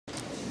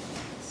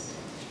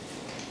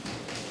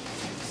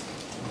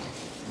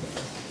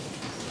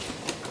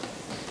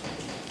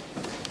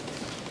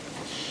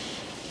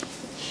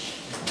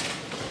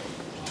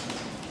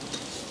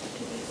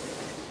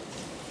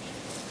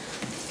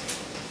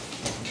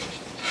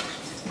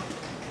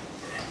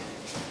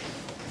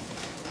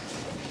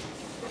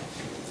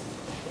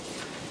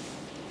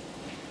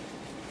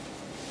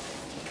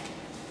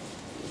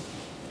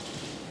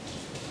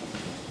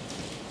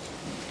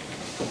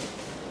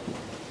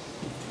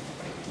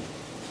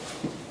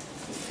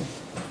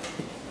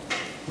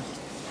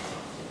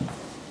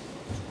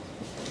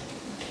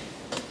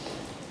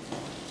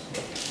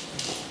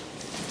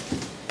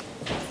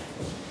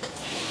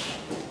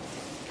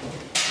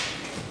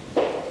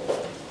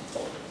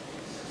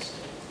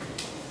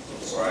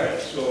Alright,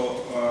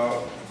 so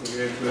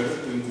we're going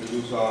to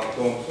introduce our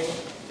Thompson.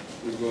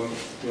 We're going to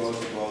tell us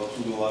about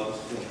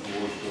pseudolattices and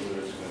homological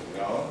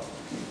relational.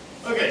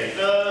 Okay,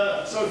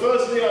 so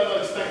firstly I'd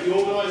like to thank the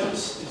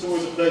organisers. It's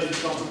always a pleasure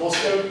to come to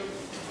Moscow.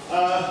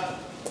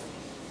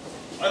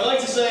 I'd like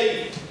to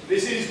say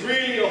this is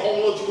really a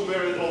homological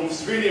mirror, or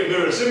this is really a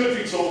mirror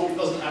symmetry talk. It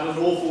doesn't have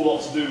an awful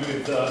lot to do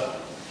with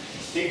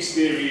Higgs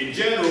theory in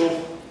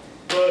general,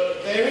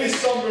 but there is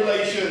some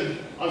relation.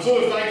 I'm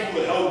sort of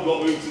thankful that Helga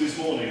got moved to this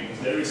morning,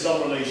 because there is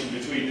some relation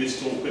between this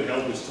talk and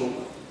Helga's talk,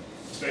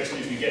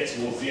 especially as we get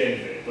towards the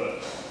end of it.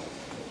 But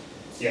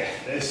yeah,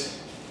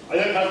 I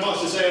don't have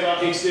much to say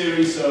about Higgs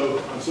theory,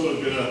 so I'm sort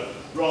of going to,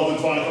 rather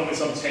than trying to come with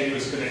some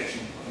tenuous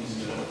connection, I'm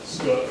just going to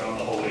skirt around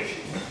the whole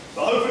issue.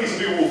 But hopefully some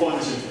people will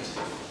find this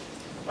interesting.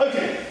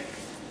 Okay,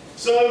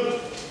 so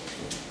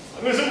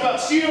I'm going to talk about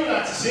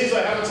pseudolattices.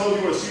 I haven't told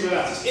you what a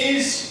pseudolattice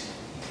is.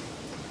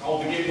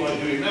 I'll begin by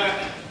doing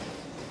that.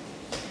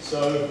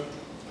 So,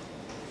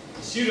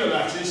 a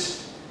pseudolattice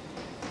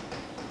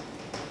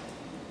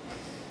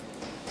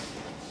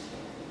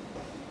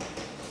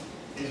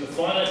is a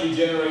finitely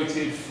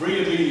generated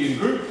free abelian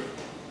group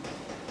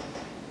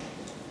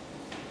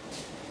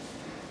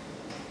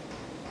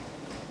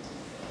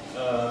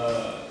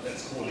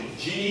let's call it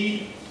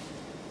G.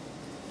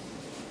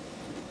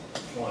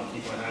 Try and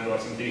keep my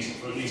handwriting decent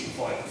for at least the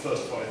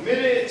first 5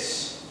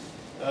 minutes.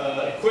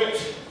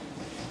 Equipped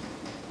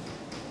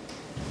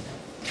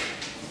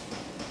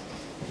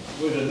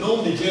with a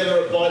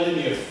non-degenerate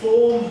bilinear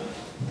form,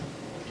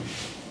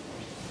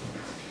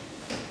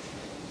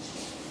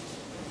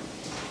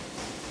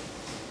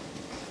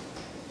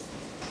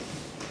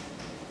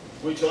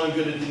 which I'm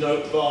going to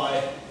denote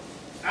by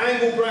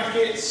angle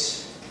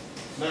brackets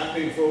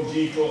mapping from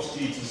G cross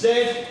G to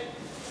Z.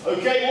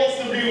 Okay, what's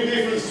the real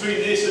difference between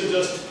this and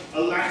just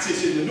a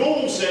lattice in the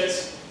normal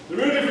sense? The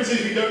real difference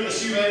is we don't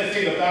assume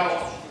anything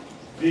about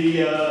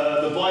the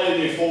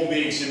bilinear form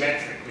being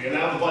symmetric. We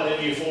allow the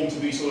bilinear form to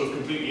be sort of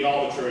completely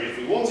arbitrary if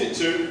we want it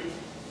to.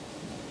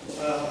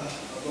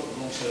 I've got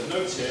the wrong set of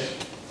notes here.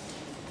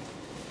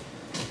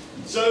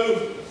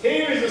 So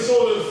here is a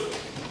sort of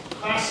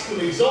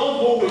classical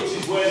example, which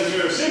is where the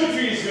mirror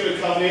symmetry is going to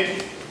come in.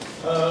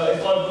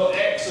 If I've got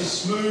X a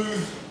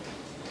smooth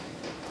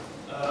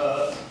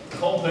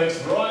complex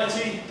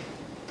variety,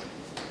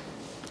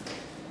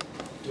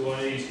 do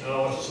I need,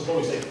 no, I should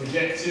probably say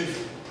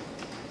projective.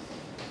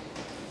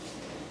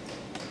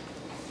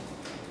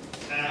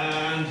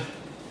 And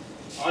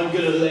I'm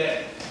going to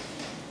let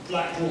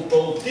Blackmore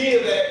bold D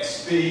of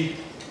X be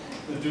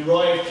the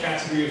derived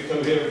category of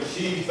coherent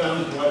sheaves,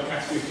 bounded derived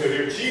category of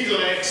coherent sheaves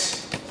on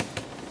X.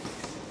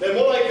 Then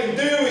what I can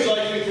do is I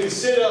can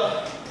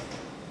consider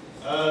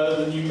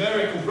the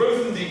numerical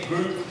Grothendieck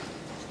group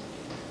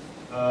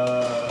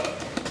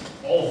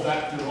of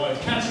that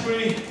derived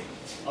category,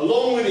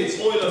 along with its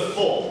Euler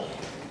form.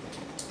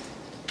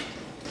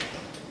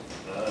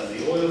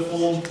 The Euler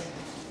form,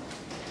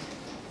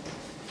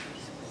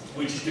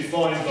 which is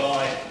defined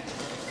by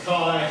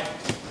chi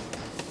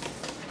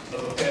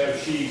of a pair of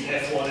sheaves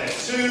F1,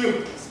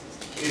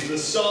 F2, is the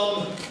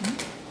sum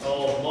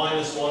of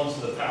 -1 to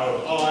the power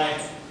of I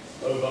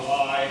over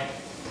I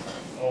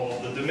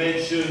of the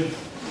dimension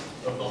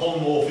of the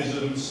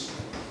homomorphisms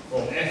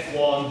from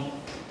F1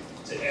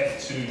 to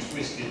F2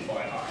 twisted by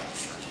I.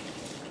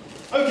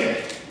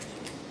 Okay,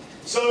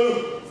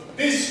 so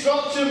this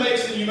structure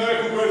makes the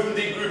numerical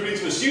Grothendieck group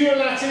into a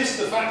pseudolattice.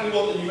 The fact we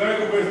want the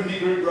numerical Grothendieck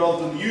group rather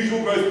than the usual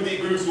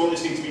Grothendieck groups, we want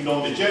this thing to be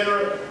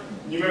non-degenerate.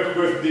 The numerical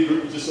Grothendieck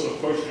group is just sort of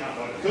quotient out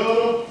by the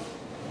kernel.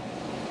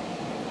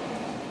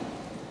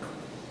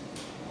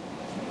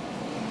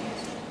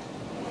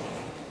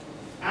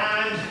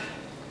 And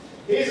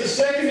here's a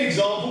second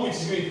example, which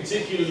is going to be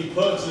particularly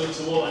pertinent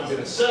to what I'm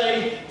going to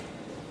say.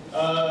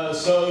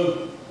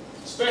 So,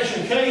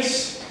 special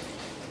case.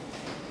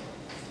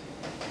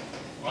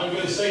 I'm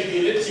going to say the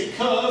elliptic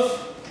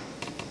curve,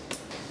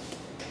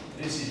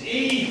 this is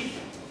E,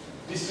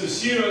 this is a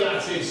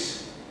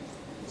pseudolattice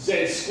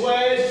Z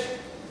squared,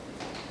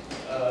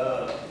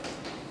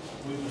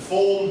 with the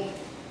form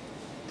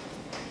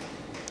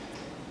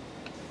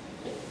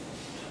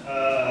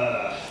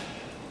uh,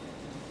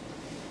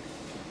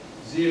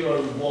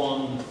 0,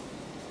 1,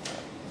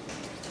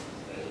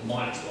 there's a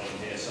 -1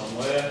 in here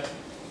somewhere,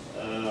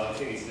 I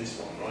think it's this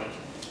one, right?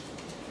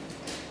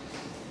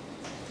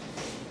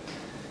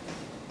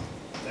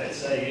 Let's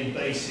say in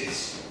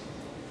basis.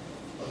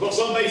 I've got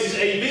some basis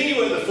AB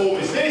where the form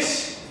is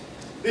this.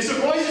 This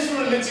arises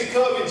from an elliptic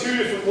curve in 2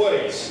 different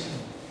ways.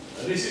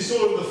 And this is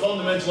sort of the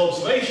fundamental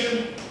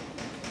observation.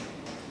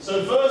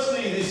 So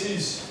firstly, this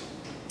is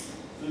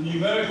the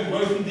numerical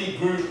Grothendieck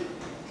group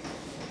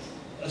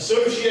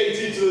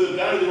associated to the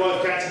bounded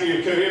derived category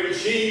of coherent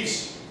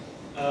sheaves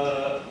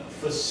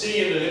for C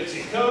in an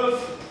elliptic curve.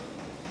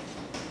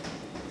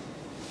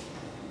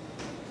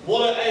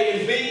 What are A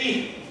and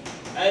B?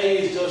 A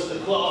is just the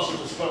class of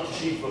the structure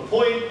sheaf for a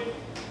point.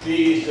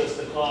 B is just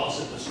the class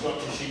of the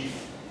structure sheaf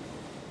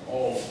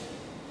of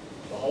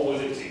the whole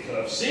elliptic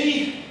curve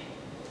C.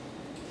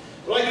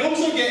 But I can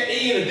also get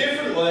E in a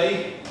different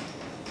way.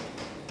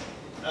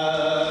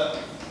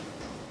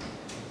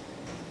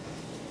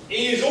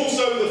 E is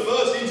also the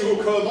first integral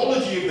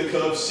cohomology of the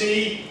curve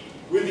C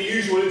with the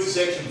usual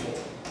intersection form.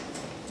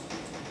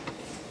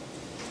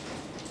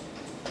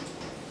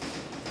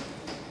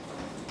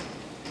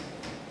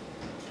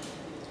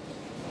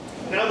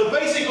 Now the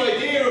basic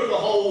idea of the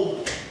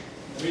whole,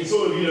 I mean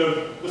sort of, you know,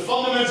 the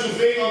fundamental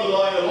thing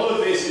underlying a lot of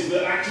this is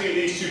that actually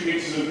these two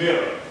pictures are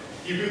mirror.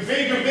 You can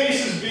think of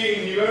this as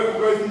being numerical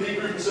growth and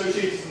decrease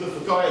associated to the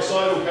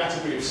Fukaya-Seidel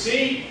category of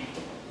C.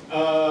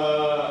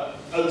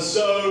 And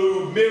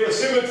so mirror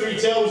symmetry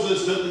tells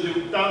us that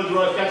the bounded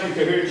derived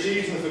category coherent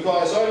sheaves and the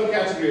Fukaya-Seidel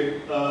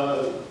category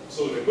are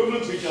sort of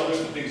equivalent to each other,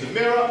 the things are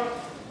mirror.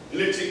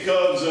 Elliptic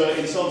curves are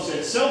in some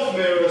sense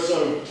self-mirror,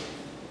 so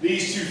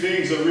these two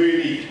things are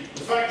really,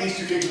 the fact these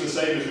two things are the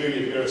same is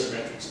really a mirror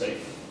symmetric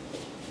statement.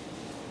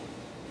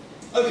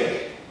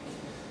 Okay.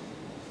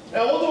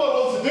 Now what do I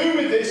want to do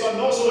with this? I'm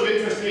not sort of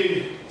interested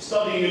in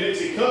studying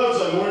elliptic curves,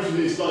 I'm more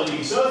interested in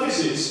studying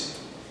surfaces.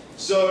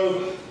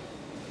 So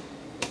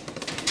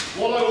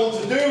what I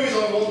want to do is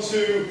I want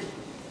to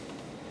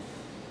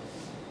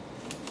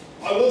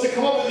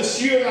come up with a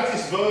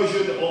pseudolattice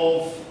version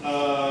of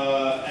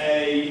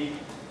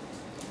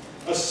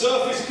a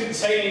surface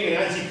containing an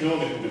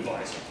anti-canonical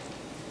divisor.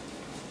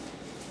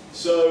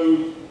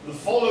 So the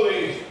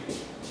following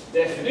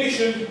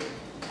definition,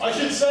 I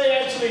should say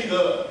actually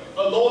that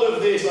a lot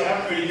of this I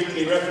haven't really given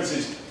any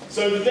references.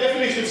 So the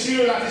definition of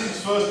pseudolattice is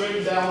first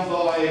written down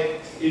by,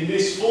 in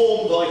this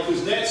form, by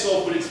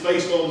Kuznetsov, but it's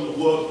based on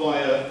work by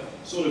a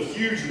sort of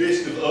huge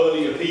list of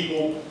earlier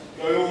people,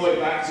 going all the way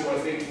back to I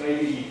think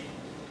maybe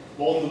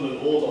Bondel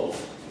and Orlov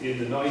in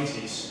the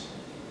 90s.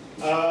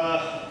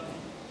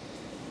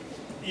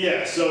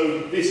 Yeah,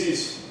 so this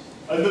is,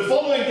 and the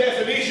following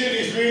definition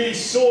is really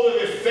sort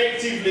of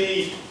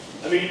effectively,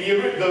 I mean,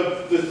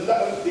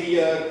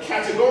 the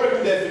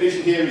categorical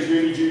definition here is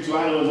really due to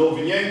Anna and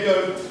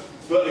Logvinenko,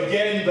 but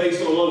again,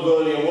 based on a lot of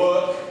earlier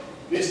work,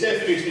 this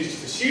definition is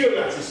just a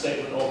pseudolattice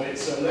statement of it,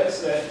 so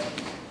let's let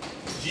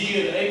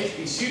G and H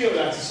be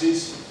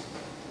pseudolattices.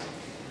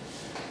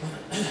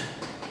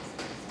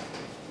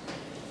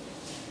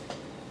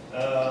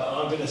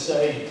 I'm going to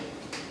say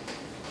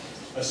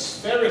a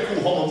spherical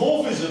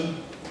homomorphism,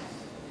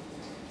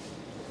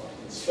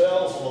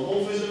 spell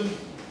homomorphism,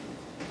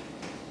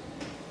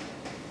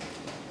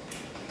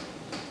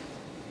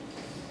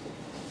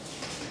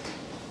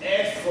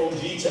 F from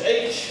G to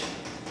H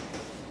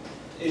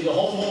is a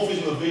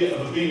homomorphism of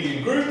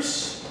abelian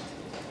groups.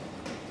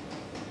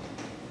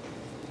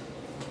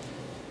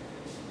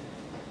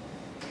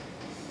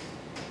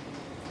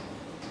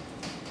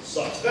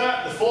 Such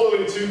that the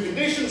following two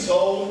conditions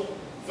hold.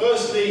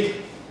 Firstly,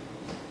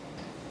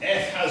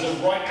 F has a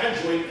right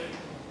adjoint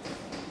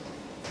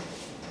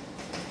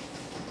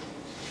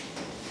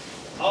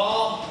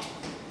R,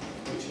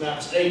 which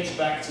maps H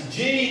back to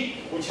G,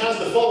 which has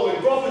the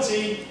following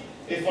property.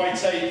 If I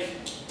take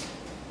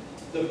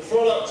the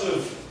product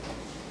of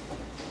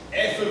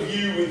F of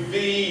U with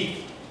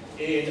V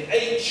in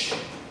H,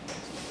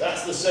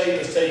 that's the same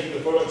as taking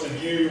the product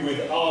of U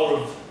with R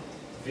of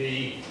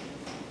V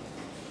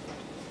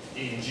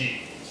in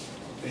G.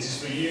 This is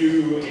for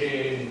U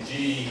in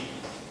G,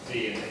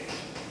 V in H.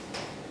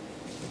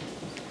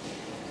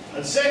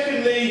 And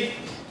secondly,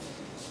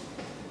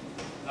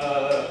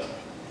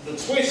 the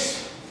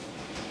twist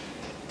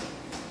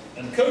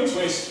and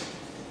co-twist,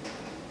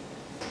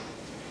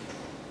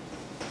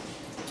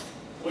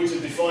 which are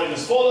defined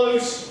as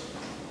follows.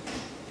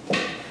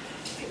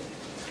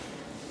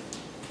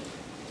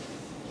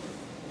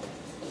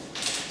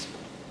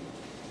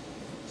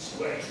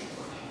 Square.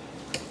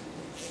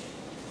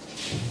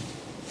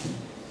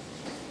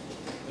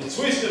 The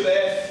twist of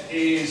F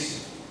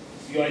is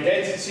the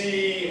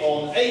identity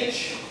on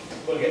H,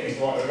 I've got to get these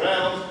right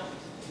around,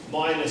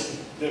 minus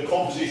the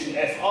composition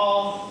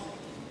FR.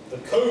 The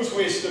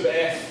co-twist of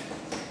F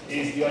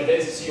is the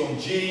identity on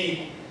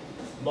G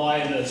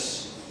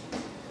minus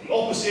the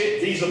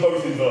opposite. These are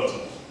both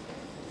invertible.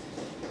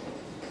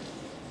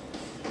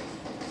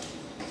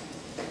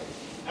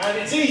 And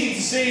it's easy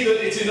to see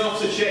that it's enough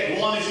to check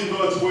one is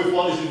invertible. If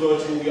one is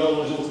invertible, the other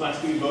one is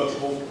automatically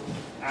invertible,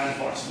 and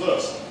vice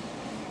versa.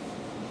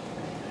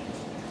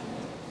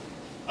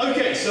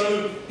 Okay,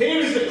 so here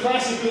is the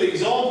classical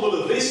example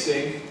of this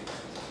thing.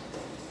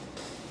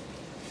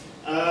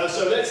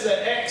 So let's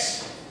let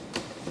X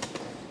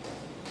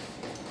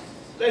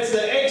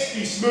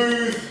be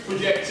smooth,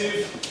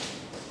 projective.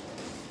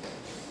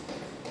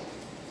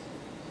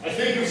 I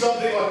think of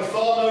something like a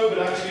Fano, but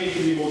actually it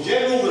can be more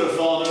general than a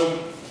Fano.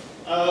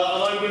 And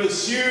I'm going to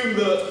assume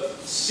that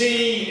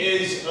C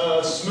is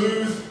a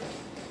smooth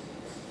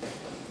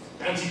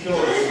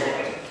anti-canonical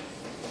divisor.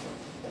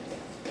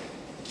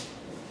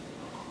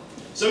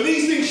 So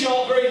these things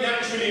show up very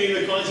naturally in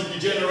the kinds of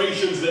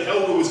degenerations that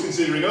Helga was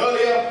considering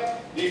earlier.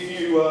 If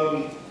you,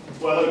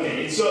 well,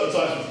 okay, in certain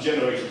types of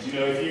degenerations, you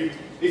know,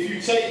 if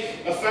you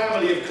take a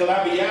family of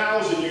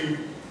Calabi-Yaos and you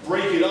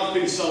break it up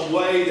in some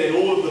way, then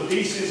all of the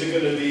pieces are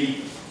going to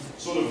be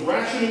sort of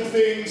rational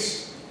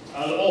things.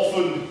 And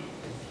often,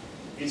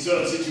 in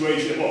certain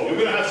situations, well, we're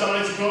going to have some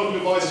anti-canonical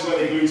devices where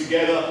they glue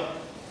together,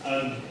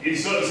 and in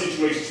certain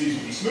situations these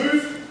will be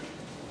smooth.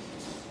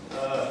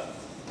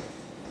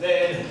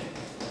 Then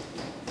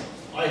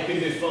I can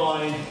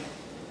define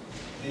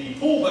the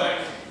pullback.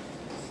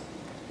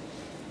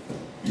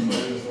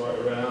 Goes right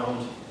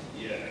around,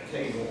 yeah,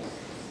 K naught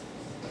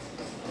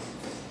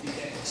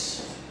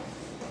dx.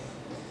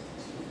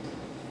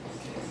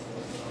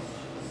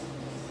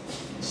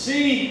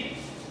 C.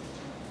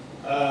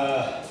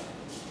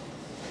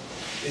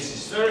 This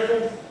is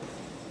spherical.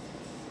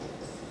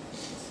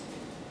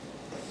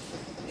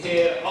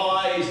 Here,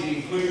 I is the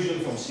inclusion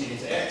from C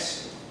into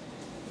X.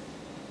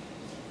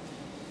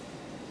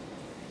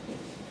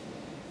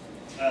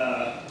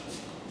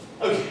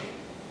 Okay.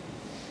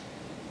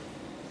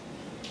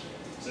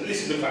 So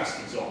this is the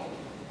classic example.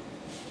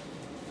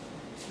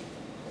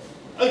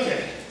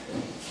 Okay.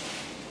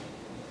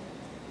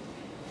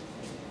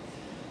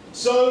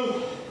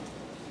 So,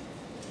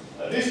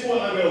 at this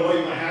point I'm going to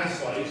wave my hand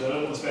slightly because I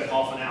don't want to spend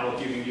half an hour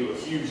giving you a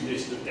huge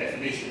list of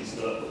definitions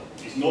that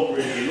is not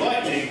really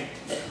enlightening.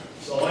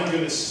 So I'm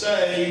going to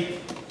say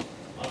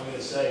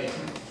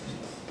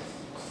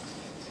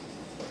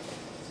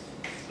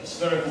a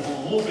spherical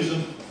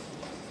homomorphism,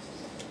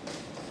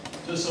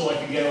 just so I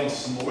can get on to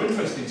some more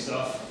interesting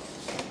stuff.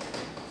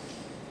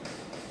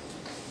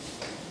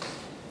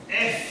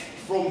 F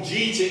from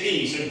G to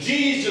E. So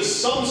G is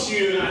just some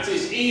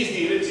pseudolattice, E is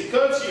the elliptic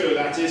curve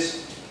pseudolattice.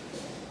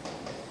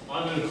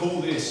 I'm going to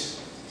call this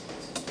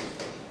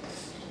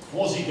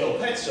quasi-del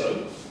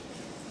Pezzo.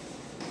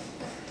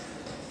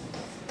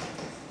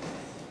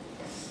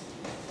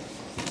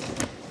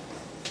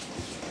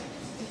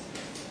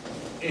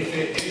 If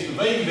it is the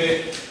main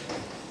bit,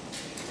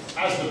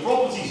 has the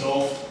properties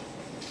of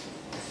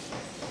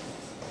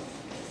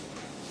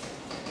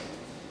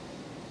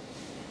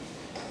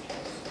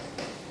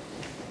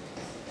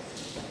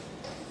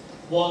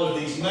one of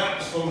these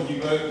maps from a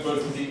numerical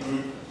growth of the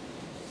group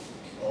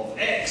of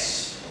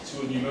X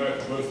to a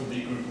numerical growth of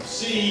the group of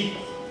C,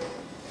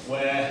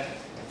 where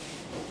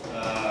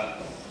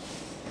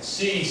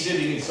C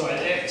sitting inside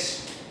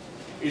X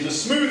is a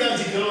smooth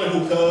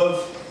anticanonical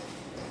curve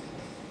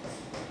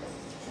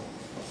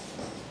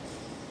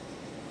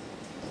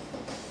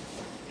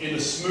in a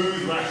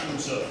smooth rational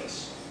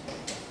surface.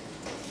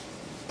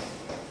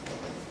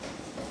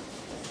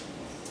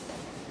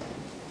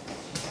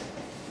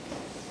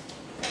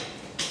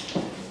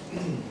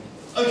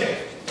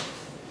 Okay,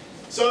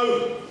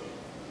 so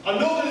I'm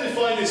not going to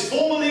define this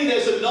formally.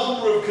 There's a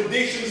number of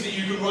conditions that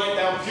you can write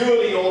down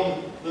purely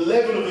on the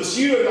level of the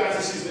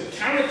pseudolattices that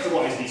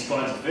characterize these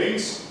kinds of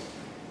things.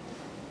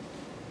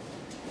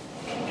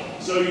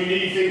 So you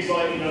need things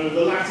like,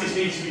 the lattice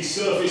needs to be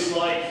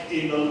surface-like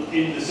in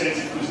the sense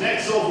of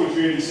Kuznetsov, which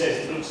really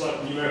says it looks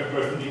like the numerical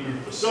growth of the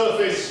group of a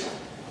surface.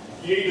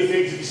 You need the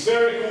thing to be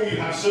spherical. You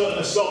have certain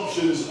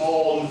assumptions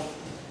on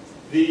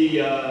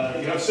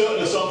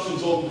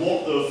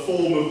what the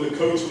form of the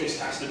co-twist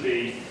has to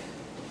be.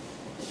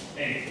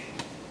 Anyway.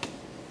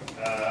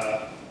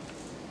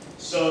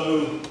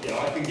 So yeah,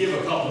 I can give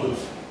a couple of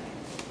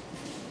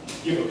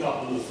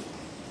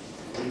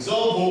for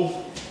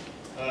example,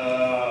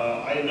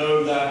 I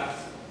know that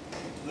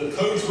the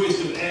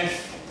co-twist of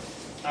F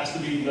has to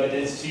be the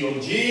identity on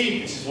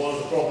G. This is one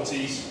of the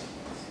properties.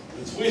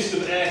 The twist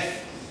of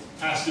F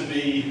has to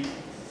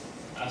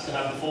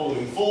have the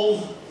following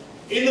form.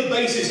 In the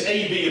basis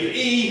AB of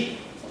E,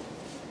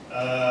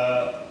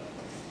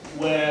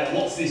 where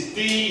what's this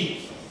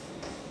D?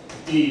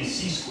 D is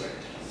C squared,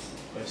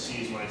 where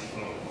C is my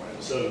anticanonical,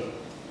 right? So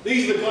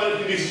these are the kind of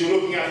conditions you're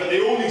looking at, but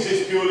they all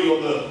exist purely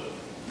on the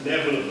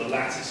level of the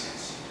lattices.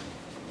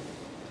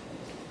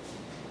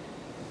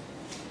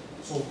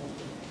 So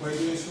why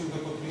do you assume the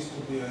co-twist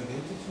to be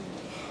identity?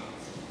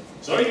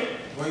 Sorry?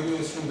 Why do you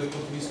assume the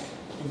co-twist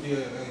to be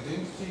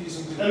identity?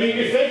 Isn't it? I mean,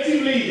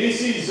 effectively,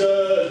 this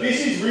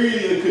is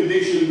really the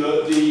condition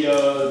that the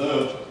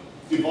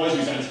divisor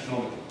is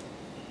anticanonical.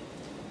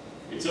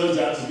 This turns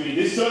out to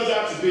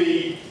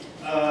be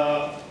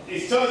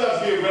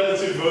a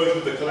relative version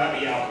of the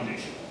Calabi-Yau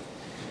condition.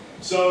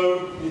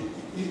 So,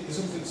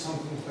 isn't it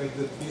something like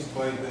the twist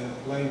by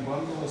the line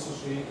bundle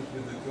associated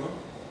with the curve?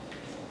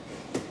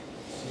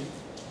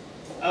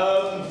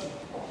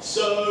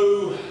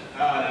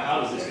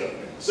 How does this go?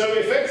 So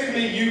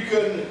effectively, you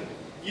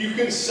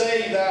can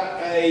say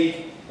that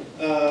a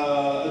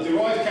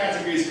derived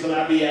category is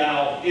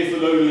Calabi-Yau if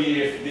and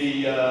only if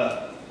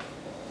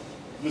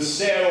the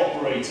Serre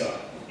operator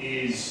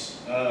is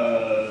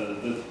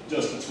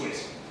just a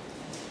twist.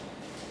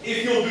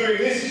 If you're doing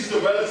this, this is a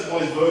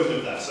relativized version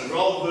of that. So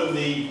rather than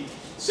the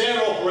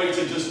Serre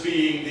operator just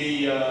being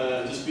the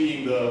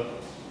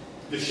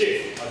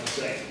shift, I could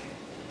say.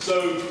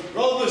 So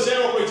rather than the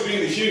Serre operator being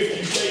the shift,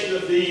 you say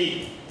that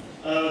the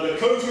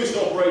co-twist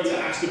operator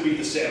has to be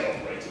the Serre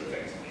operator,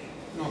 effectively.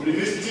 No. But in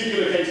this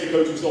particular case, the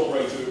co-twist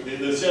operator,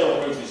 the Serre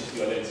operator is just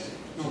the identity.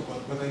 No,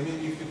 but I mean,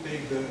 if you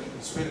take the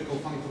spherical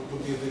functor to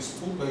be this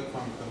pullback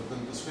functor,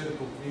 then the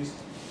spherical twist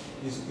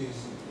is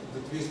the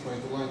twist by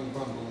the line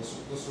bundle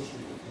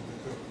associated with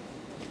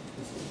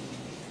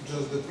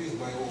just the twist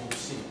by O of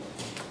C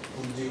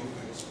on D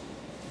of X.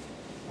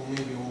 Or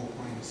maybe O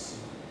minus C.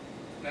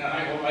 Now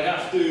hang on, I'd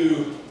have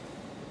to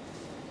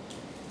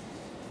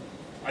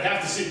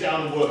sit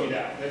down and work it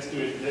out. Let's do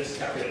it, let's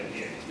calculate it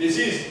here. This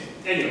is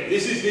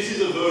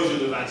a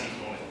version of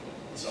anti-canonical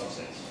in some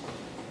sense.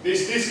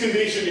 This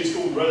condition is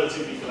called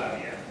relatively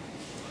Calabi-Yau.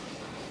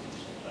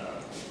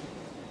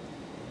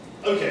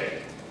 Okay.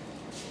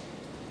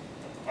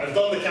 I've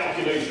done the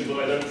calculation,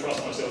 but I don't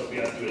trust myself to be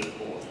able to do it at the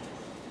board.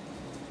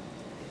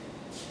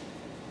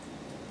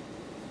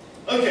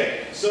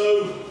 Okay,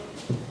 so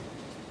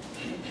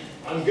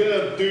I'm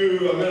gonna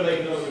make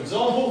another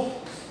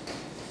example.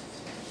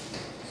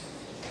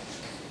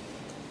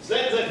 So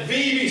let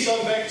V be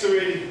some vector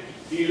in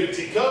the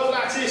elliptic curve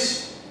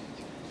lattice.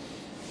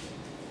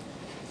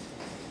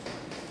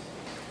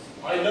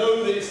 I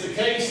know that it's the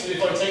case that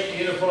if I take the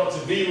inner product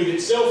of V with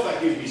itself,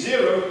 that gives me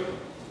 0.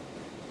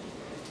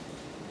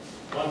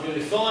 I'm going to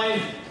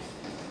define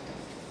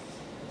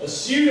a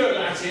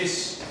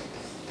pseudolattice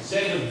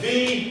Z of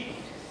V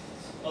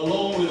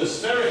along with a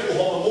spherical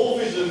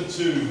homomorphism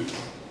to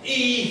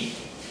E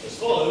as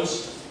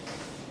follows.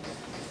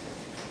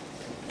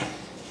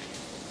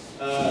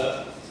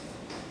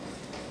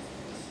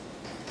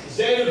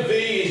 Z of V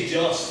is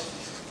just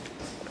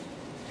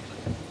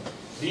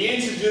the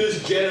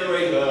integers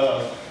generate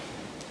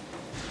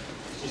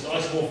it's just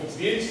isomorphic to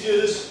the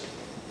integers.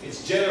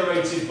 It's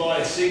generated by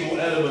a single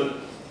element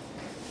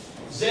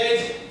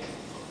Z.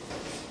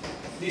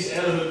 This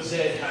element Z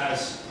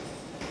has,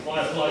 if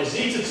I apply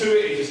zeta to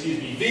it, it just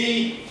gives me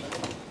V,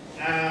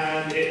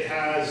 and it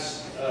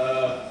has,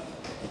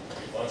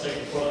 if I take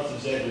the product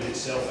of Z with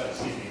itself, that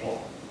just gives me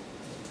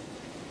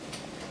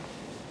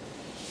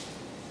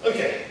 1.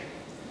 Okay.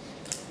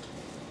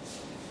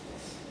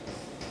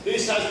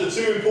 This has the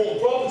two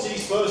important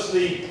properties.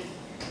 Firstly,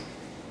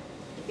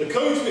 the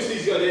co-twist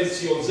is the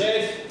identity on Z,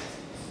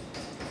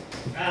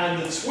 and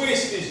the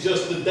twist is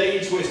just the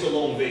Dane twist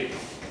along V.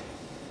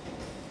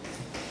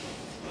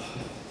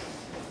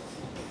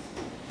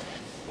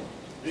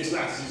 This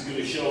lattice is going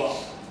to show up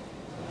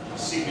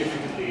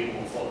significantly in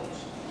what follows.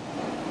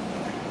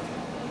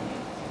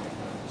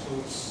 So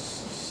it's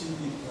C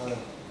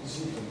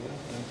zeta,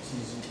 yeah? And T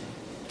zeta.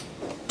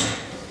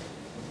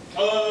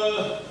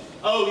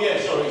 Oh yeah,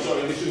 sorry,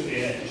 this shouldn't be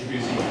an F, it should be a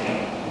zeta, yeah.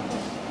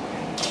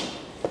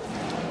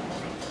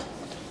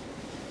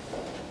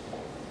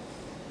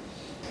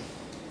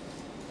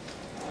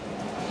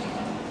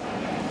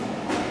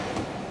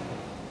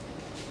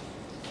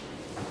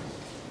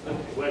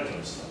 Okay, where do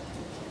I start?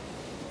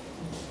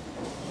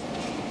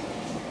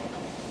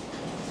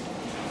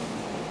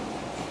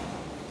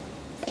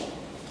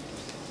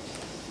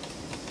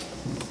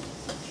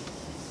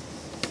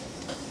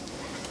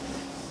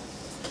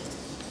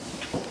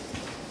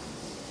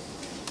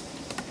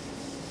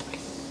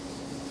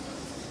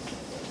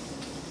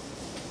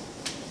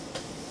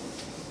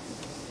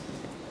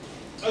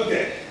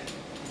 Okay,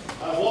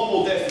 I have one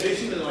more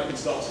definition and then I can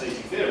start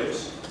stating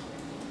theorems.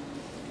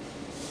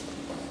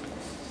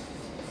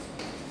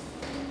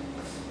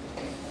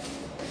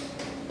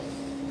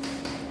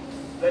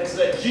 Let's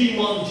let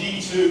G1,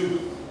 G2,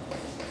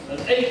 and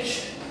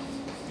H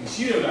be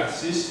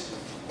pseudolattices.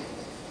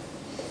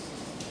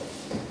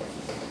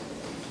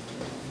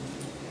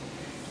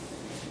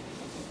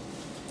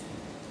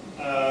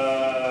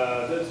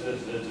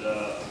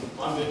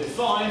 I'm going to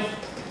define.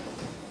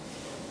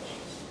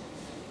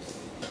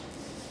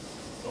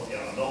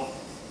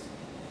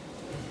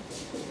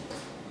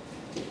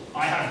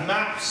 I have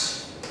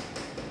maps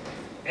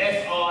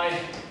Fi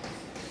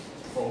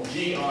from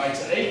Gi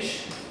to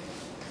H,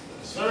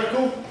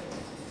 spherical.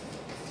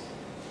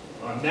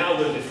 I'm now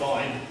going to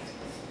define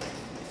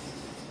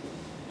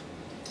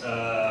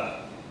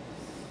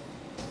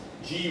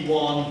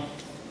G1,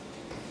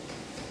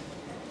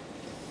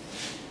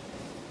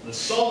 the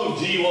sum of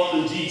G1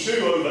 and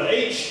G2 over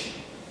H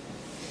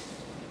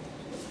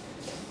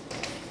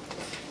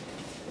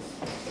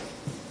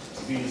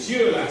to be the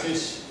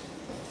pseudolattice.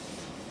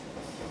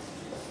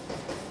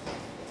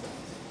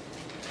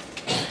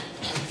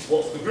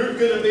 What's the group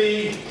going to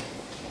be?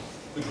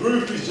 The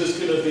group is just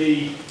going to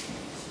be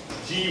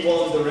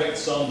G1 direct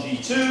sum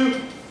G2.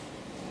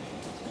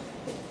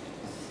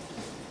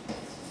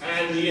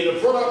 And the inner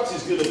product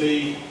is going to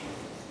be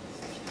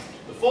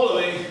the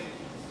following.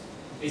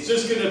 It's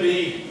just going to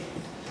be,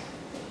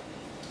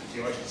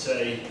 actually I should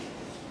say,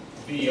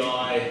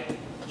 VI,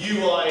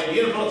 UI, the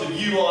inner product of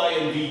UI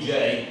and VJ.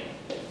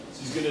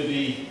 This is going to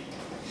be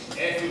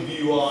F of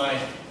UI,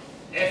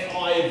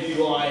 Fi of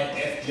UI,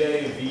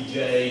 Fj of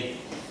VJ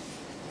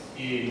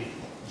in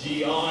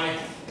Gi,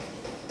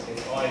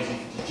 if I is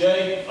equal to J.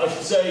 I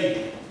should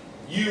say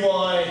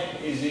UI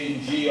is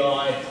in Gi,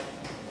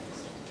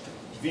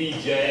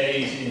 Vj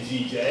is in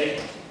Gj.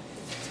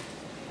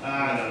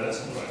 No, that's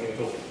not right at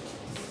all.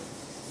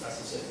 That's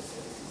the second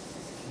thing.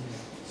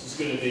 This is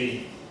going to be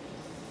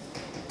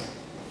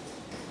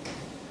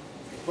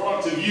the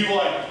product of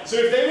UI. So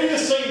if they're in the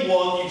same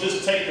one, you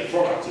just take the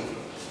product of them.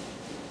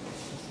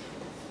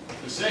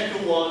 The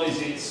second one is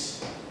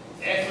its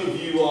F of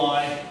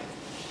UI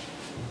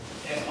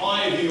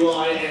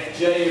ui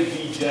fj of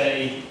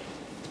dj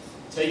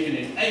taken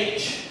in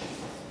H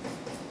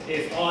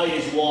if I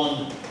is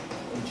 1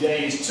 and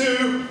j is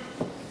 2,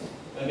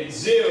 and it's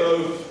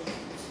 0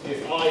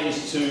 if I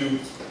is 2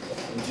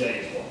 and j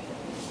is 1.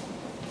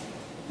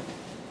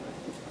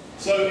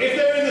 So if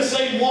they're in the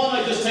same one,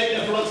 I just take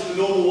their product in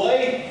the normal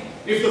way.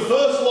 If the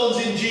first one's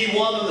in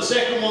G1 and the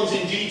second one's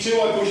in G2,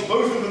 I push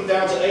both of them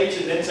down to H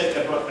and then take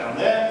their product down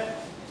there.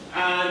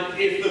 And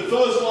if the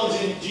first one's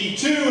in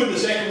G2 and the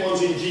second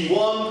one's in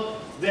G1,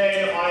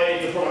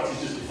 then the product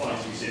is just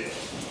defined to be 0.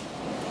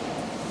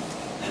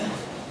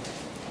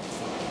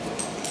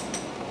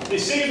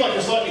 This seems like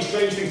a slightly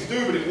strange thing to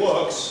do, but it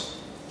works.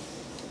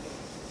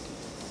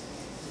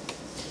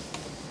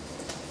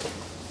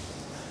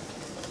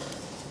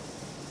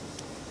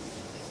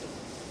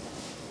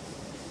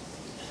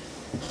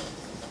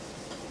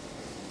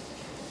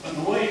 And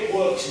the way it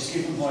works is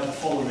given by the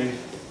following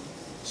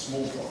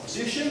small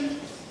proposition.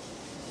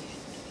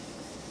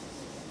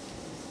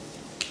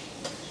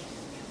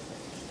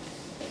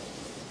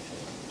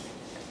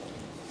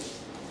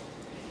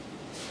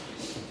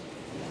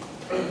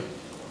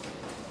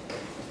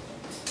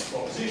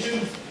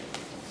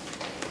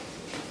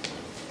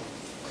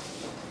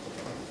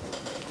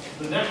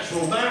 The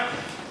natural map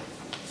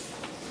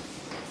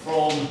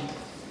from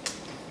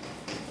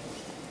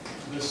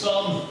the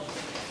sum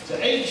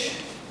to H,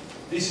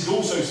 this is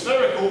also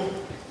spherical,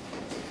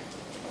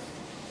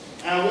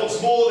 and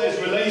what's more, there's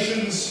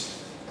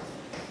relations,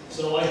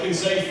 so I can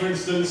say, for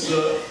instance,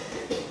 that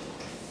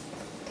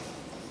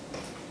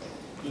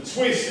the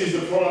twist is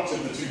the product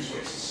of the two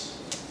twists.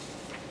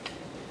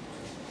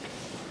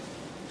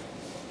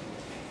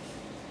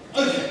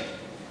 Okay,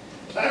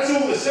 that's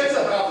all the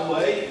setup out of the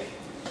way.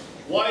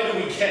 Why do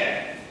we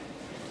care?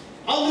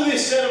 Under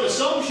this set of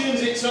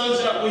assumptions, it turns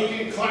out we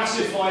can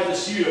classify the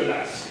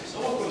pseudolattices.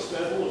 Oh, I've got a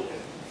spare board here.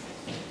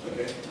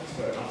 Okay, that's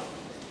fair enough.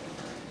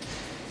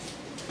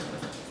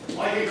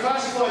 I can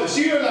classify the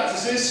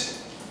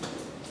pseudolattices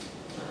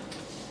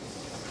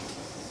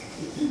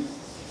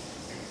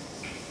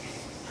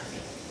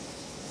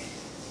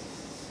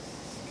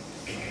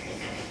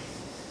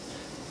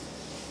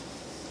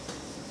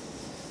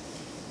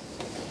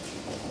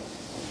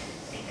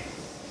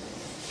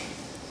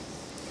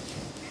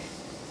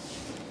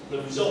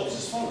The result is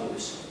as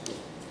follows.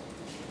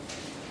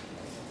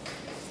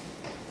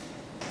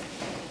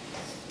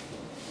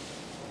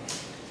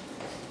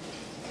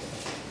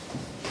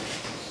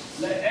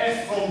 Let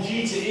f from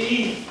G to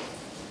E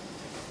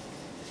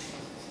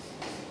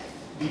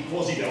be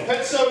quasi-del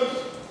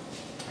Pezzo.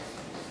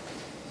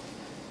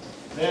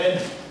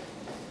 Then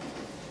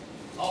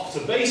up to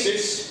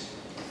basis.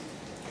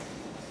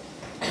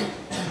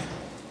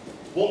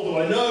 What do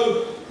I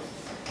know?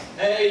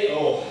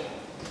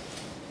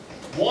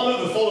 One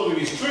of the following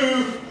is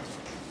true.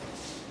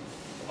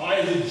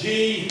 Either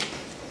G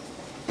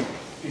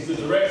is the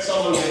direct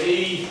sum over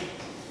E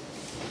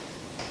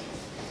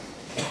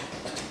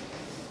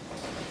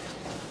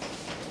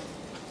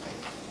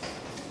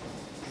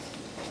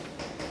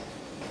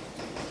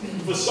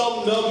for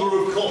some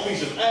number of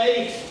copies of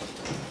A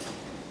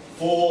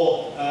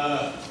for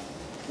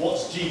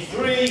what's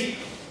G3.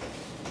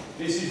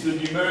 This is the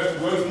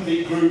numerical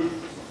Grothendieck group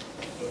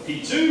of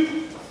P2.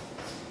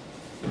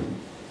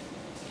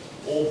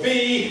 Or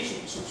B.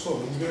 So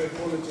the numeric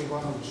quality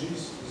one of G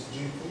is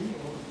G3?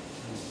 Or?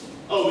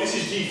 Oh, this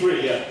is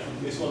G3, yeah.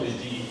 This one is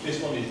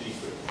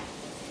G3.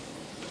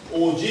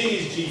 Or G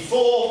is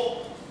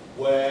G4,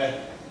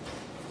 where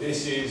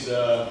this is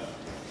the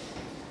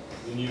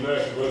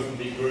numerical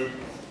Grothendieck group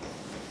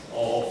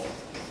of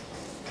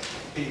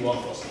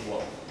P1 plus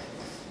P1.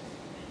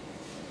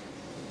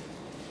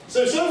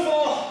 So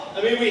far,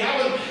 I mean,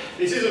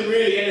 this isn't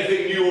really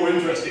anything new or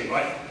interesting,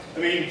 right? I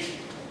mean,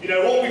 you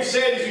know, what we've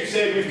said is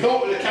we've come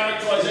up with a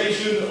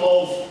characterization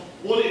of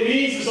what it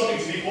means for something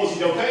to be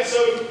quasi-del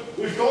Pezzo.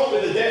 We've come up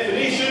with a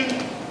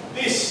definition.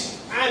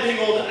 This adding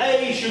on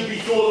A should be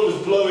thought of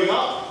as blowing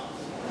up.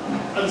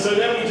 And so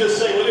then we just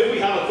say, well, if we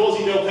have a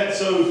quasi-del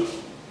Pezzo,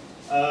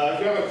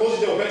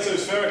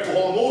 spherical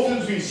homomorphism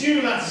between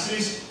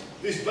pseudolattices,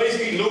 this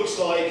basically looks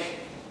like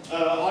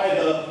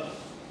either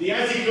the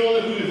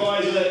anti-canonical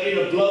divisor in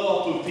a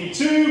blow-up of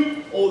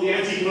P2 or the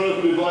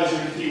anti-canonical divisor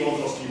in P1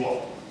 plus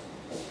P1.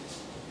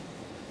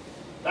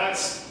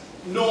 That's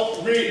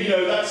not really, you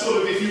know, that's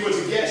sort of, if you were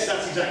to guess,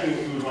 that's exactly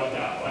what you would write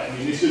down, right? I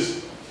mean, this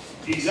just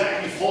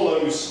exactly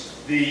follows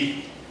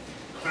the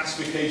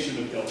classification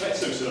of del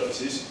Pezzo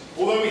surfaces,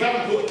 although we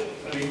haven't put,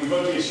 I mean, we've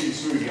only assumed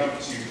smooth, we haven't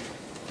assumed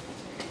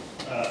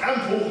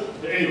ample,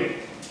 but anyway,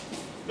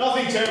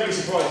 nothing terribly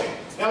surprising.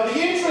 Now, the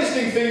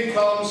interesting thing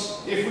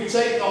comes if we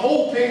take the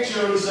whole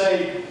picture and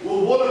say,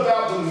 well, what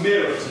about the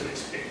mirror to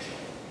this picture?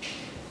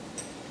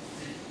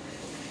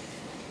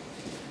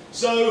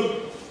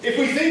 So, if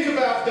we think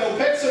about del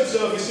Pezzo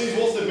surfaces,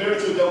 what's the mirror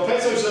to a del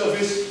Pezzo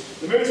surface?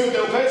 The mirror to a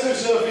del Pezzo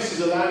surface is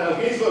a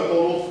Landau-Ginsburg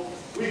model.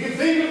 We can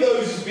think of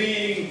those as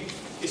being,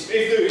 if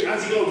the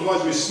anti-canonical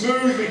divisor is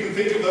smooth, we can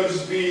think of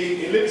those as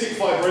being elliptic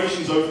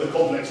fibrations over the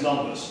complex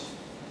numbers.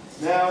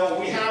 Now,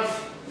 we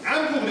have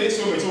ampleness,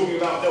 when we're talking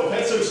about del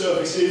Pezzo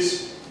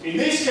surfaces, in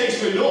this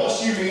case we're not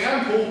assuming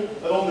ample,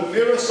 and on the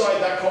mirror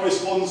side that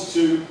corresponds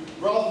to,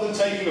 rather than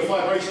taking a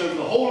fibration over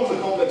the whole of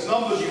the complex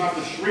numbers, you have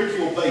to shrink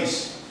your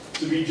base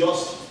to be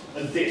just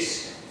a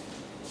disk.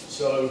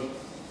 So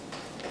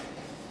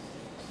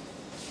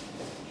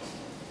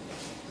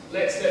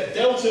let's let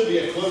delta be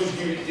a closed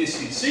unit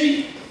disk in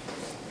C.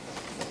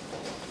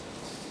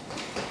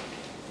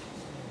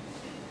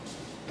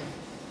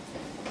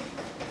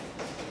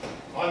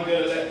 I'm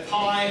going to let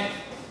pi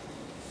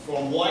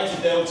from y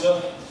to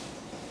delta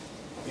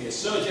be a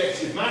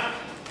surjective map.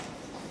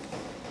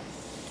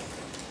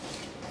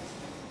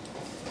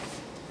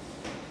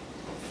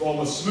 From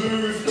a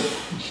smooth,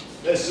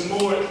 there's some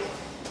more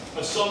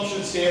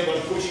assumptions here by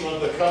pushing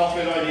under the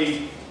carpet. I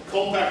need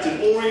compact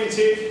and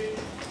oriented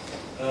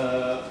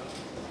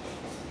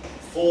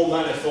for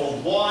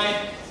manifold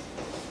y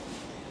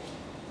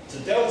to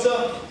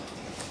delta.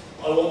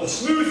 I want the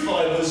smooth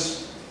fibers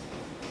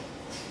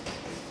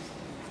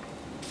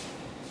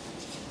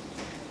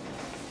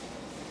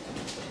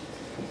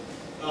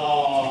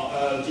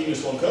are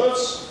genus 1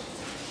 curves,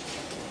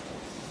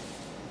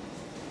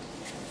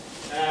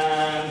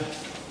 and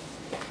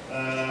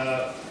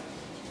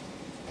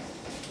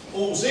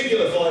all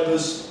singular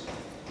fibers,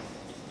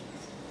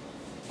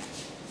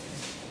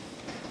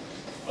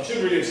 I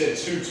should really have said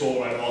 2 tori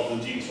rather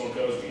than genus 1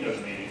 curves, but you know what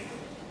I mean.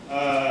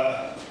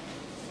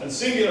 And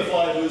singular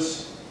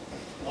fibers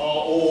are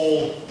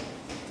all,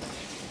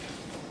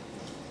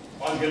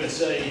 I'm going to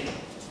say,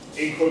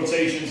 in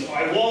quotations,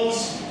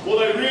 I1s.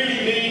 What I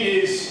really mean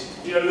is,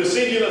 you know, the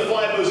singular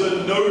fibers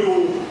are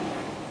nodal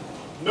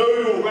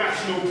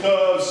rational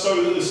curves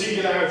so that the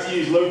singularity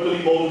is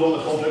locally modeled on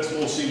the complex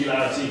Morse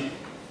singularity.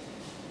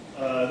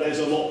 There's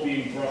a lot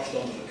being brushed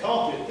under the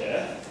carpet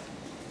there.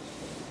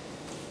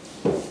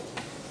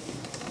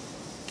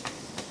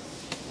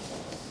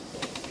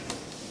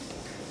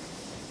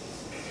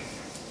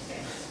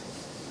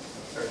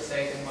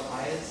 Say again what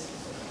I is?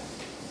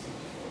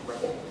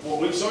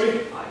 What,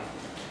 sorry? I.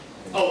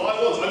 Oh, I'm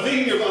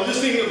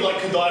just thinking of like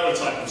Kodaira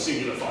type of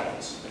singular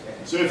fibers. Okay.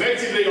 So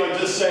effectively I'm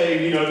just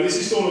saying, you know, this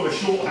is sort of a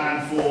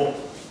shorthand for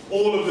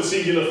all of the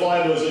singular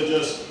fibers are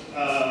just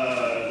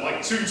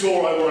like 2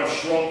 tori where I've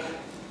shrunk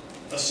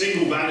a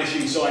single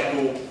vanishing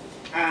cycle,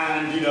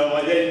 and you know,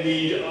 I then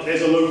need,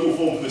 there's a local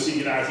form for the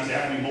singularities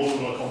that have to be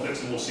modeled on a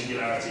complex Morse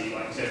singularity,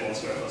 like Z1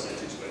 squared plus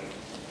Z2 squared.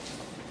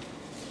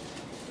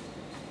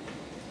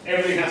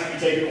 Everything has to be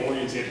taken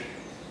oriented.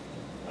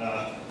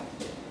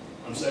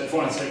 I'm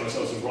trying to save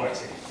myself some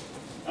writing.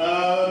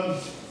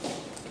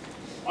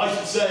 I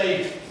should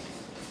say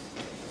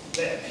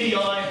that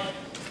PI,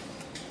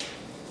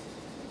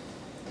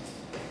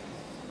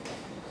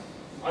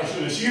 I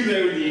should assume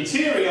they're in the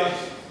interior,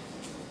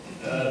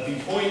 be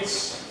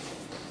points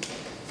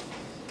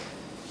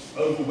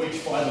over which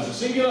fibers are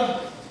singular.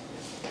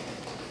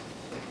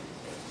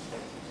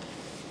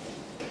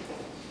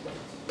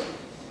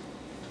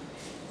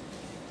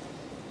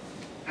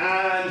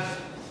 And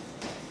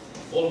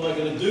what am I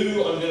going to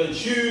do? I'm going to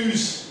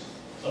choose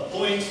a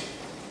point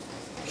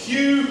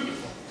Q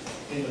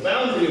in the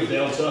boundary of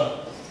delta,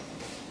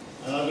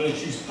 and I'm going to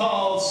choose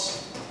paths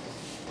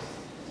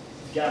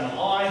gamma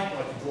I. I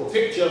can draw a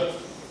picture.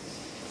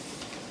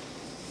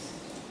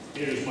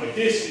 Here is my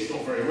disk, it's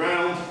not very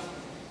round.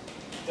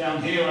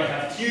 Down here I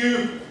have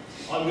Q.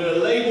 I'm going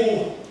to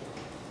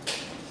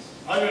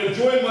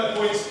join my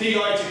points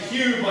Pi to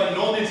Q by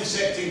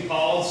non-intersecting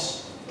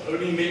paths that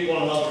only meet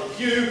one another at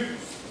Q.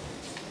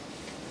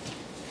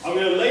 I'm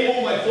going to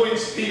label my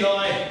points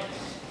Pi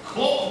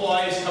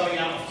clockwise coming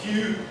out of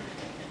Q.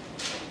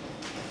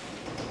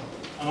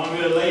 And I'm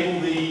going to label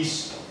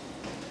these,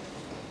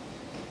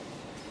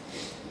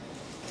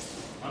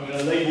 I'm going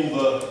to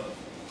label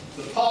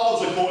the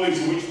paths according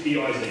to which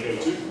PIs they go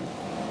to.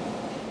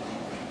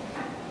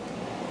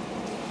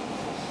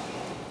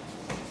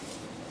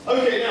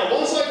 Okay, now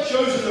once I've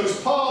chosen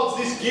those paths,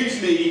 this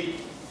gives me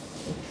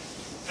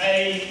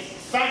a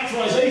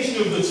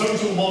factorization of the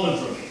total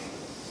monodromy.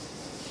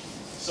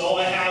 So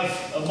I have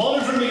a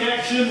monodromy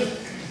action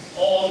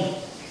on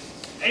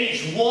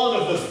H1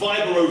 of the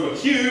fiber over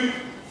Q.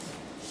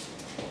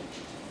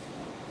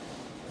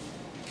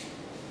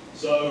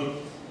 So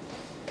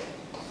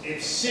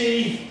if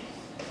C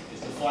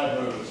is the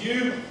fiber over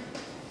Q,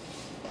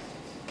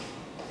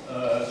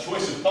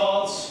 choice of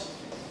paths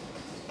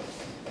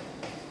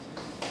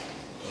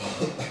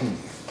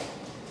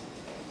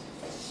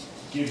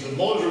gives a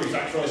monodromy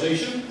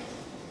factorization.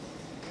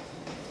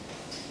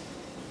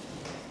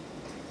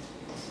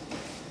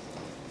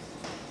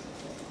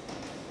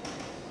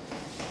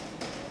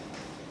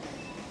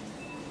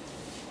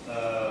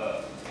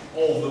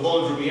 Of the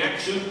monodromy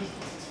action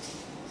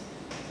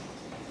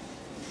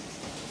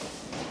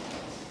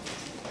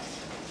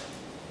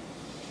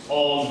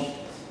on,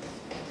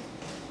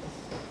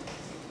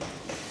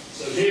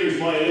 so here is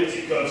my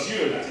elliptic curve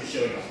pseudolattice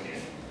showing up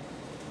again.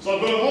 So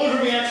I've got a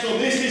monodromy action on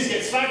this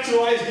gets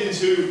factorized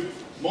into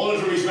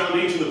monodromies around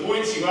each of the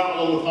points. You go out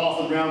along the path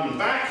and round and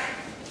back.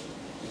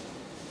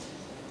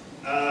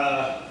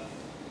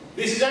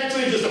 This is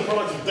actually just a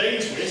product of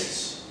Dane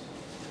twists,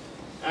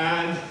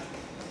 and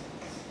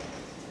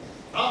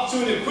up to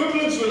an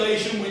equivalence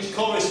relation which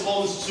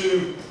corresponds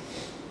to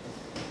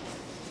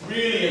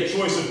really a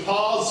choice of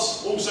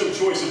paths, also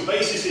choice of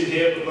basis in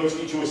here, but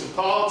mostly choice of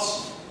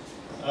paths.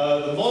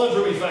 The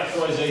monodromy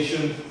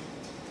factorization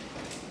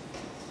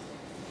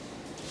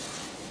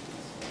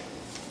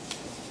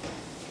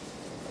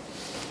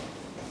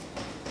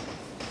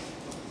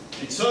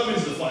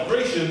determines the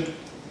vibration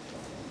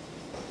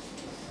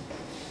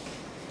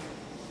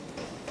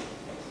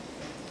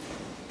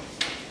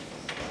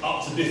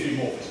up to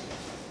diffeomorphism.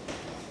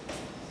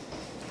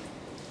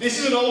 This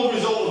is an old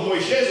result of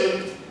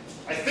Moyshezon.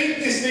 I think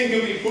this thing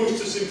can be pushed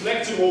to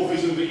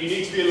symplectomorphism, but you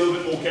need to be a little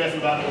bit more careful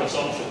about your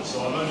assumptions,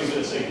 so I'm only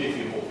going to say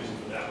diffeomorphism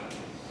for now.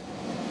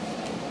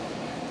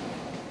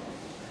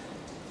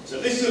 So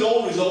this is an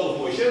old result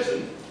of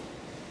Moyshezon.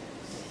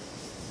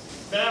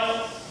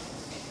 Now,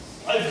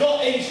 I've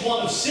got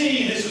H1 of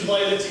C, this was my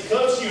elliptic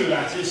curve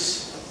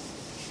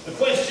pseudolattice. The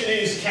question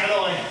is, can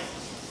I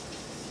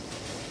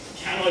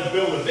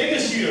build a bigger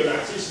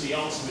pseudolattice? The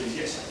answer is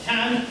yes, I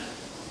can.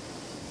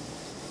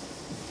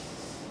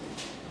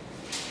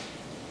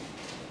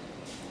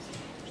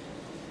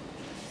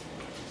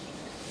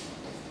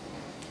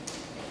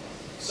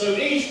 So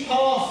each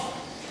path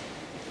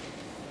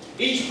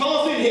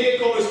in here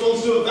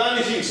corresponds to a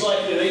vanishing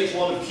cycle in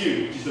H1 of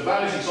Q, which is the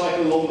vanishing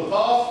cycle along the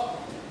path.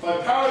 If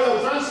I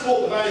parallel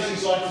transport the vanishing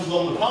cycles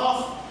along the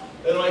path,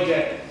 then I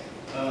get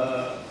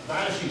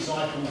vanishing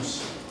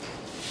cycles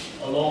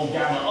along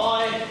gamma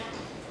I.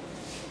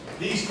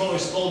 These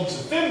correspond to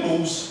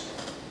thimbles,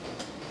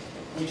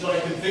 which I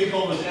can think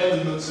of as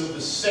elements of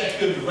the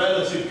second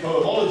relative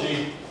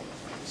cohomology,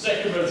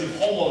 second relative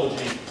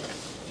homology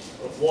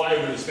of Y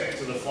with respect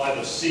to the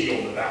fiber C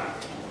on the boundary.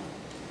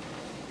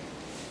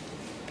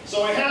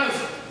 So I have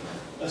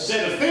a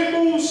set of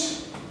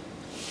thimbles.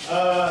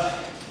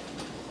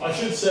 I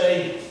should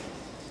say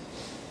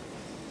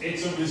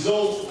it's a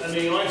result, I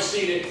mean, I've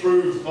seen it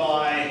proved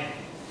by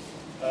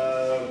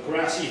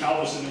Grassi,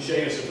 Halverson, and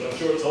Seamus, but I'm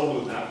sure it's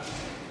older than that.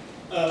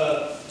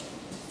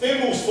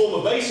 Thimbles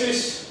form a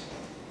basis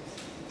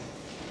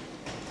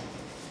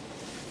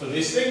for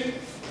this thing.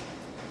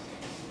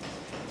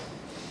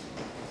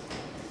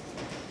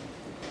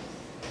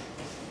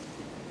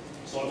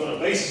 So I've got a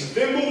basis of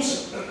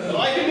thimbles, and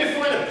I can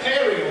define a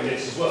pairing on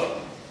this as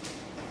well.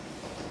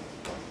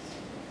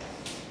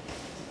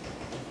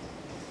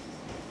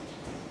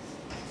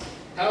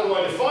 How do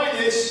I define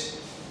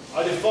this?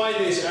 I define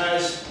this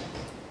as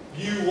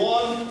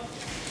U1,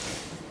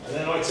 and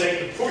then I take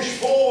the push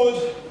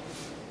forward,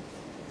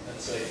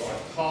 let's say by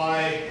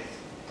pi,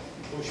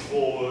 push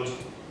forward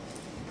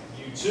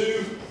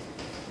U2.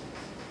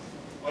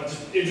 I've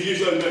just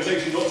introduced those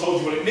notations, not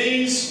told you what it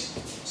means.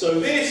 So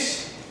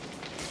this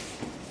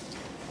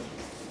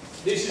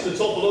is the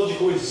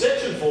topological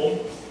intersection form.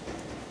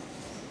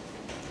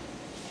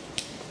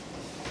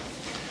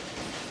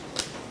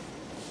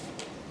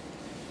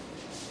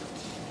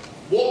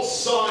 What's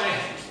psi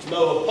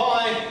lower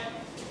pi?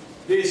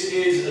 This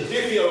is a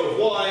diffeo of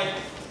Y.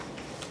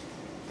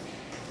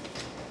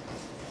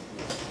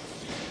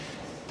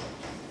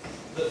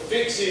 That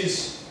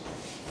fixes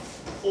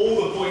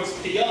all the points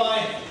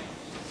pi,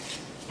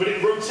 but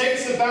it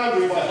rotates the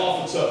boundary by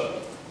half a turn.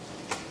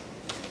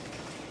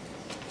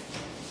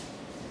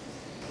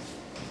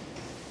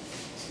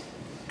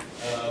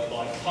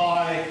 By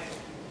pi,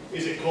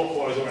 is it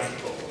clockwise or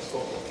anti-clockwise?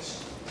 Clockwise.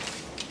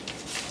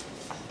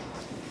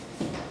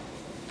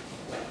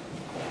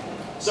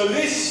 So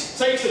this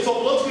takes the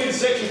topological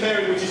intersection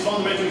pairing, which is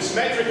fundamentally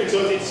symmetric, and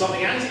turns it into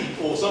something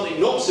anti or something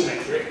not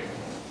symmetric.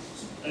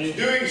 And in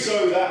doing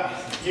so,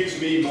 that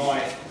gives me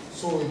my.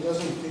 So it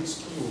doesn't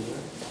fix Q,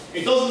 right?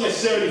 It doesn't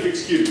necessarily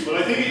fix Q, but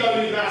I think it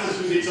only matters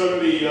because it's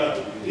only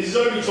this is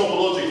only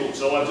topological.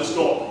 So I've just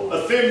got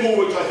a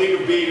thimble, which I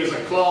think of being as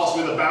a class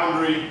with a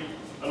boundary,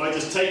 and I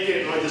just take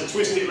it and I just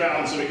twist it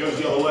round so it goes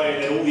the other way,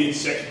 and then all the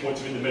intersection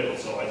points are in the middle.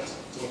 So I just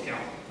sort of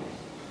count.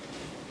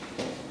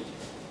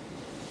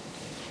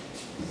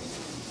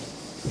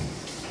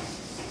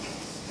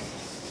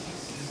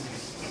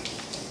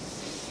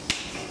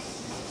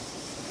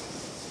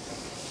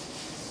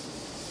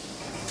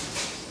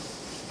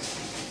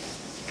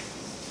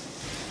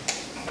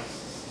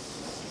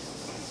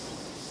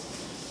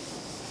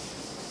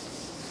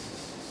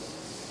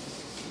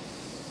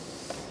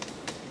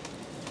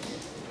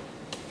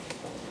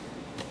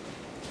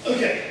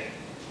 Okay,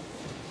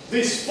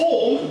 this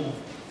form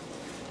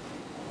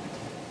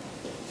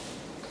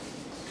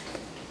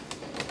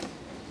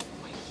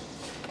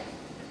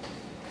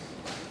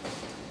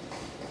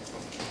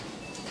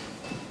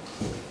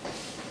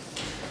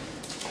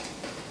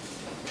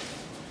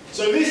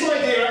so this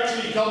idea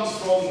actually comes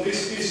from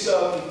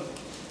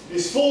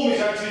this form is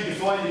actually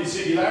defined in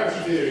singularity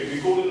theory.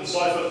 We call it the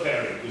Seifert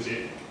pairing because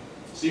it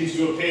seems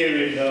to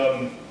appear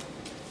in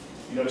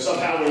you know,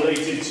 somehow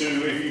related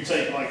to, if you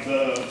take like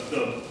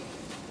the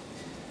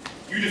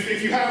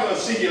if you have a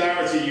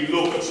singularity, you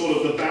look at sort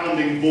of the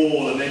bounding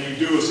ball and then you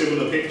do a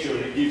similar picture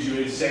and it gives you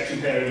an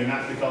intersection pairing and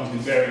that becomes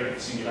invariant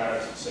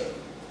singularity. So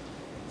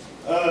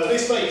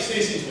this makes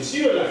this into a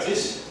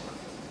pseudolattice.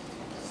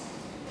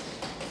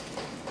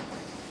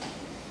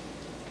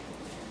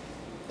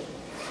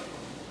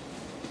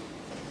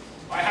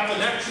 I have a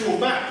natural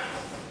map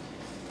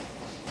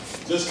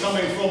just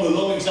coming from the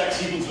long exact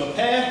sequence of a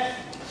pair,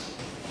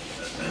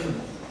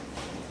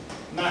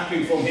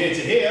 mapping from here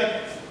to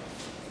here.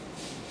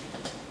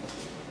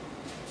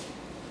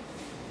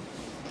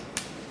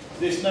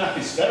 This map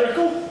is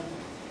spherical.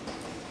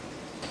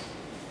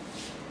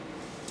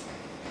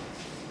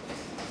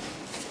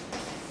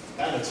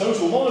 And the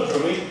total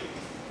monodromy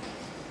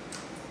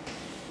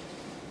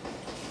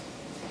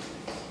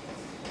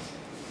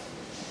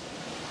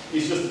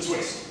is just a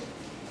twist.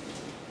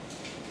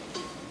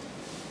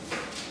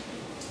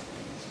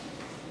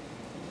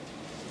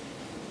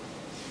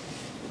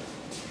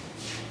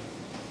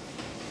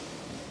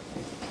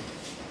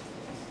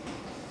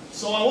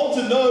 So I want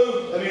to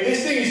know, I mean,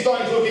 this thing is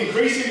starting to look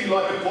increasingly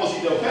like a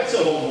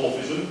quasi-Del-Pezzo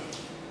homomorphism.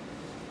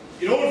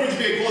 In order for it to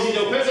be a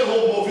quasi-Del-Pezzo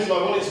homomorphism,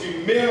 I want it to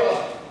be mirror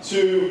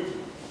to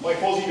my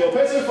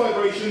quasi-Del-Pezzo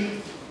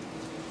fibration,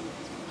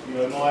 you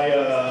know,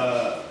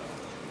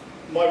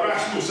 my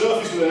rational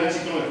surface with an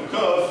anti-canonical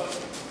curve.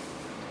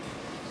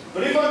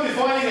 But if I'm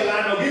defining a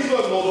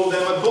Landau-Ginzburg model,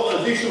 then I've got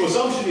an additional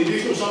assumption. The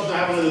additional assumption I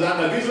have on the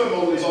Landau-Ginzburg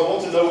model is I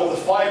want to know what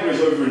the fiber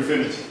is over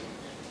infinity.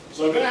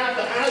 So I'm going to have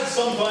to add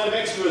some kind of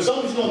extra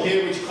assumption on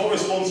here which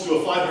corresponds to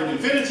a fiber in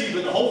infinity,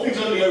 but the whole thing's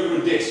only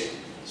over a disk.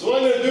 So what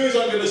I'm going to do is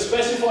I'm going to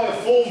specify a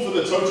form for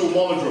the total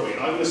monodromy. And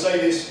I'm going to say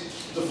this,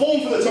 the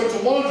form for the total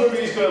monodromy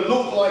is going to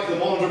look like the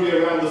monodromy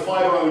around the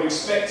fiber I would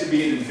expect to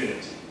be in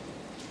infinity.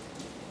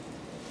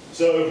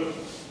 So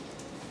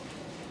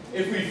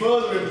if we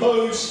further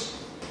impose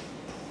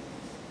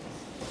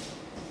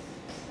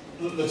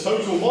that the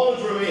total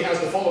monodromy has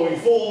the following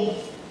form,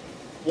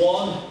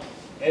 1,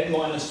 n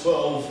minus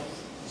 12,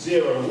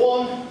 0,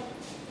 1,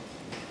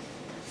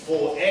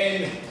 for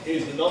n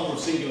is the number of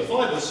singular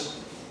fibers,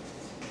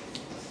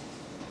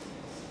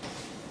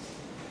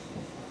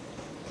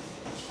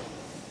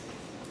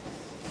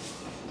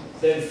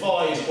 then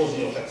phi is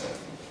quasi-Del-Pezzo.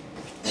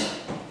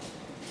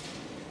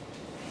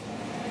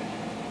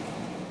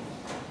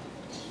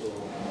 So,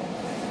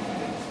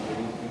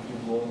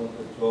 P2 blown up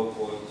at 12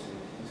 points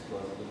is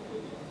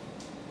quasi-Del-Pezzo.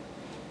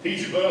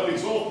 P2 blown up in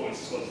 12 points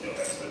is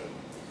quasi-Del-Pezzo.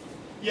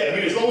 Yeah, I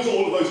mean, as long as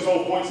all of those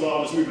 12 points are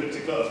on a smooth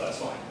elliptic curve, that's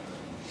fine.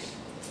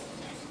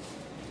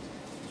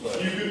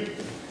 Right.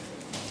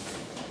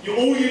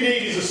 All you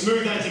need is a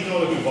smooth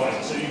anti-canonical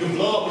divisor, so you can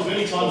blow up as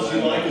many times as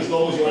you like, as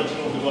long as your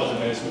anti-canonical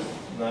divisor is smooth.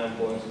 9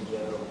 points in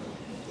general.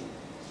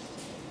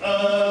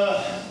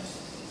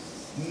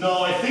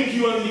 No, I think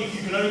you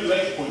can only do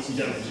 8 points in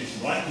general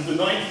position, right? Because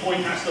the 9th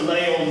point has to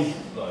lay on.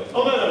 No,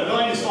 Oh no,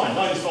 9 is fine.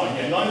 9 is fine.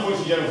 Yeah, 9 points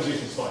in general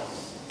position is fine.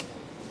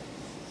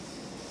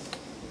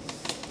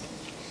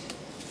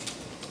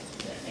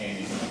 N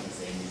is not the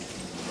same as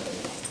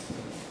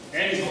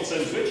N is not the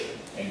same as which?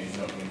 N is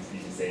not going to be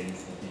the same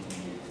as the PP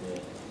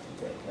with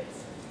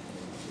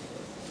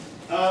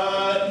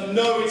the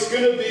No, it's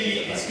going to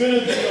be, I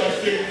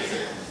think,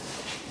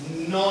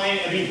 9,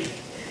 I mean,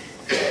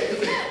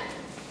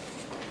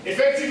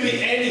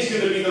 effectively N is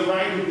going to be the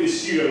rank of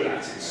this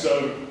pseudolattice.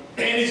 So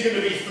N is going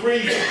to be 3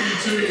 for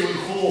P2 and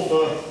 4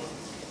 for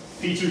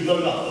P2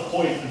 blown up at a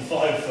point and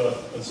 5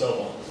 for, and so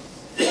on.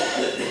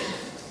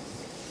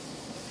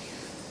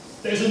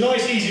 There's a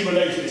nice easy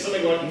relation. It's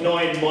something like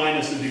 9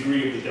 minus the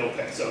degree of the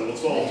Del-Pezzo, or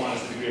 12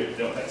 minus the degree of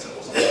the Del-Pezzo,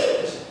 or something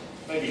like this.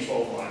 Maybe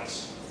 12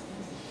 minus.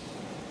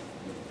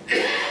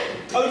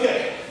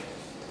 Okay.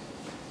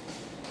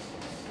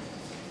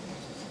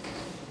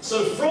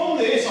 So from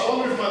this, I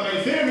wonder if my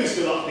main theorem is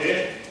still up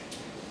here.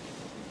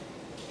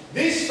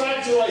 This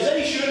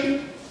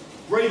factorization,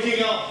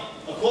 breaking up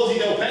a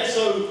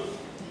quasi-Del-Pezzo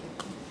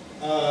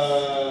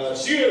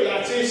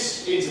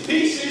pseudolattice into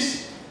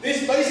pieces,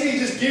 this basically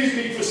just gives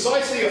me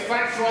precisely a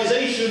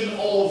factorization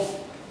of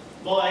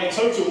my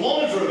total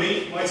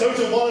monodromy. My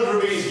total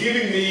monodromy is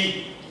giving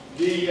me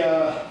the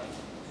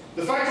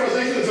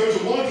factorization of the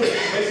total monodromy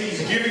basically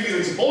is giving me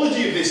the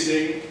topology of this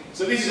thing.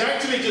 So this is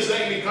actually just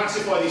letting me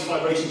classify these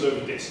fibrations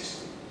over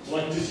disks. So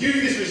I can just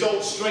use this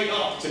result straight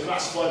up to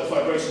classify the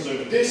fibrations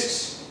over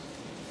disks.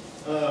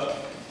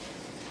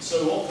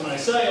 So what can I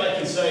say? I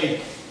can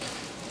say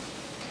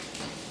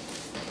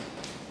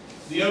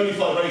the only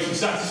fibration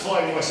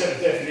satisfying my set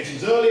of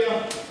definitions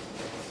earlier,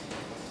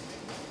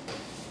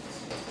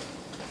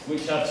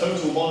 which have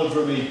total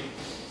monodromy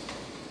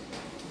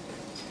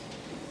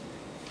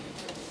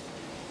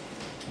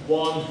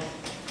 1,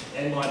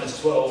 n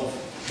minus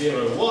 12,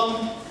 0,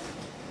 1,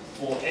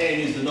 for n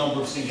is the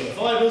number of singular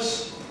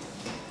fibers.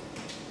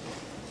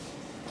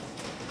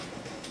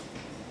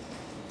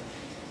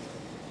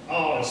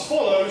 Are as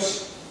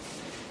follows.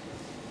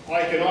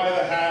 I can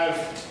either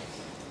have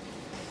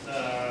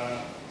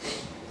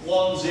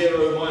 1,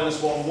 0,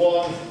 minus 1,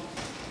 1,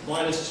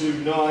 minus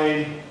 2,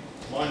 9,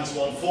 minus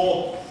 1,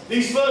 4.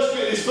 this first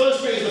bit is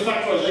the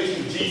factorization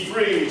of G3,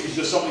 which is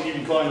just something you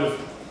can kind of,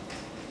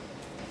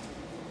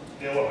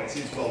 yeah, well, it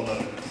seems well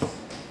known.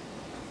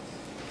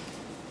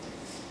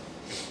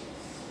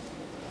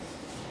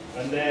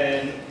 And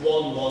then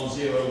 1, 1,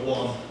 0,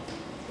 1,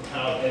 the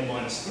power of n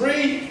minus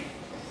 3.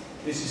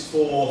 This is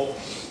for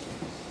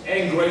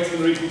n greater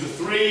than or equal to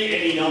 3,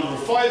 any number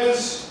of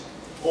fibers.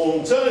 Or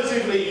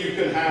alternatively, you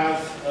can have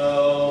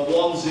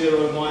 1,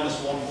 0, minus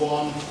 1,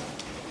 1,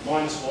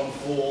 minus 1,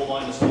 4,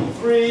 minus 1,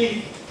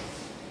 3,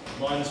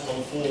 minus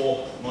 1,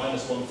 4,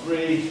 minus 1,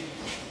 3,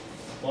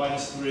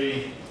 minus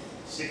 3,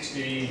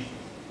 16,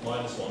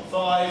 minus 1,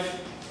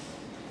 5.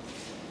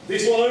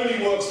 This one only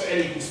works for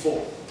n equals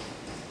 4.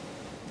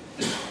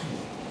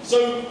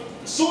 So,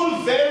 sort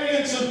of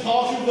variants and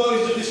partial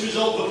versions of this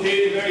result have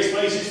appeared in various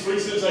places. For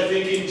instance, I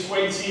think in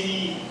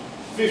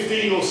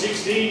 2015 or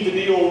 16,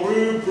 Denis or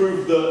Roux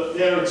proved that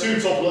there are two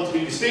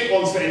topologically distinct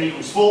ones for n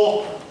equals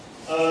 4.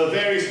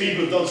 Various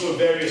people have done sort of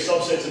various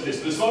subsets of this,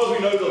 but as far as we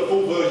know, the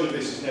full version of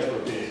this has never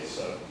appeared.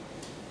 So,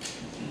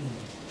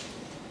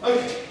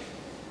 okay.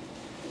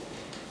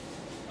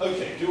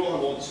 Okay, do I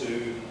want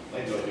to?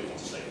 Maybe I do want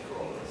to take a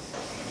corollary.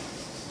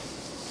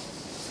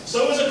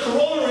 So as a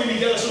corollary, we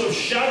get a sort of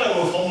shadow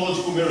of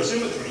homological mirror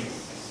symmetry.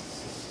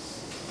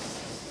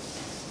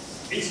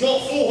 It's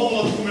not full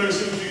homological mirror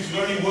symmetry because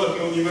we're only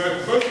working on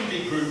numerical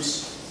growth groups,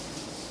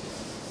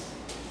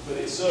 but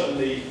it's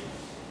certainly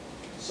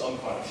some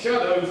kind of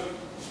shadow.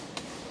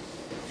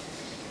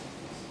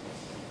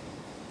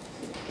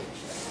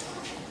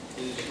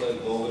 It's like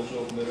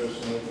homological mirror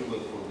symmetry,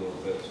 but for the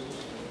vectors.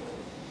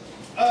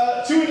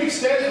 To an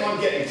extent, and I'm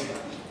getting to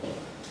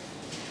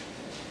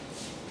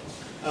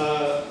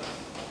that.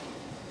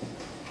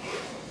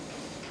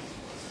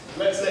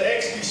 Let's let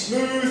X be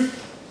smooth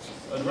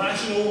and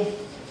rational.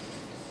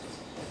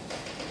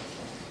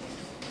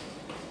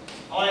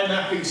 I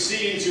mapping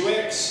C into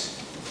X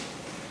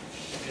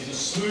is a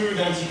smooth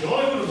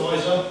anti-canonical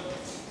divisor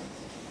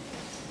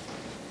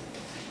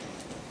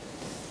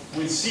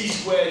with C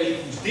squared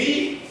equals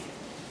D.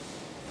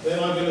 Then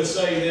I'm going to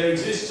say there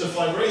exists a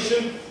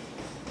fibration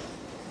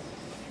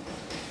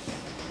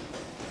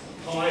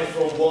pi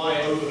from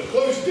Y over the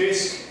closed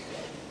disk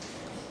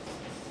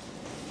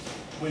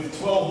with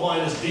 12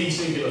 minus D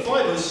singular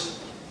fibers.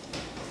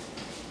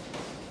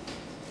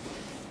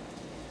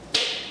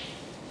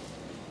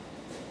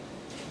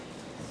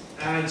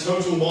 And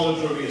total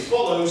monodromy as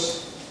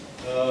follows,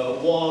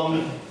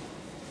 1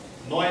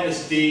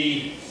 minus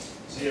D,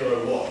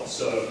 0, 1.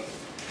 So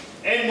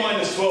n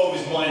minus 12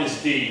 is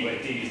minus D, where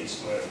D is the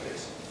square of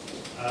this.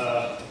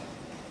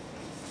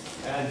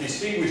 And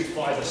distinguished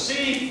fiber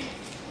C,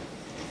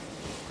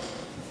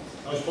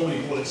 I should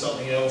probably call it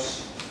something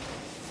else.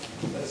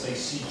 Let's say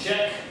C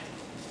check,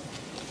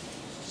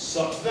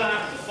 such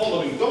that the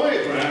following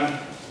diagram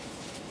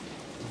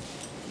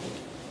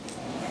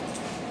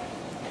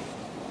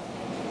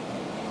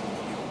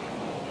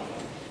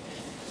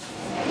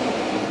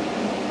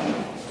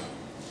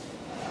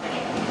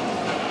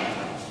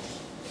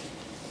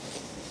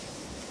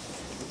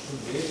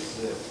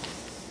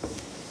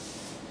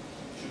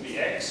should be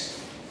X.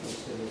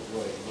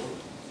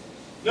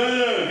 No.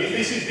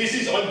 This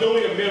is I'm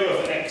building a mirror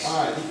for X.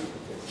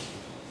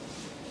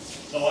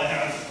 So I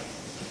have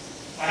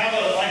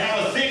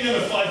a thing and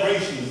a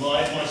vibration.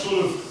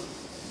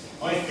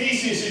 My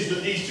thesis is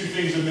that these two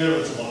things are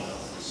mirror to one another.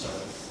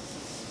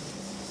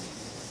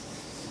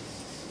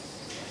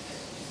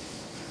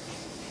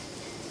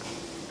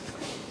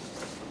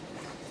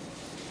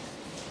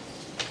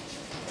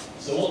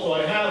 So what do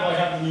I have? I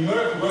have the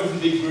numerical growth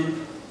of D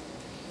group.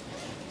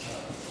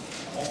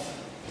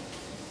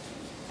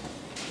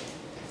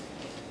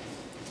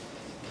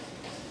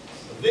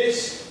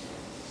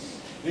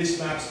 This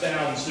maps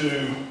down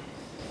to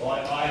I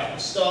up a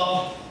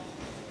star,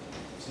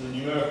 so the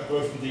numerical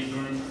growth of D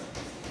group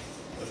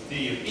of D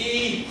of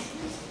E.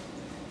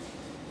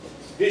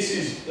 This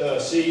is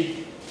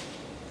C.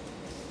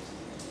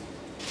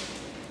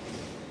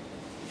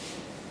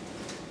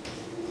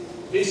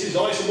 This is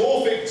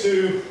isomorphic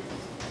to,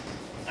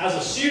 as a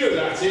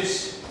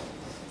pseudolattice,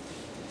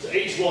 to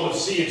H1 of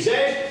C of Z.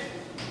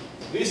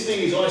 This thing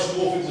is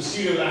isomorphic to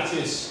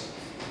pseudolattice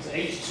to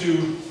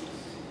H2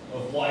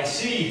 of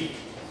YC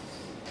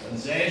and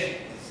Z.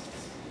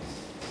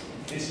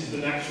 This is the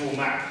natural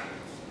map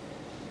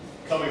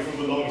coming from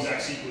the long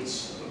exact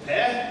sequence of a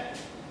pair.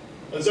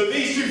 And so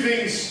these two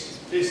things,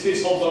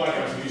 this whole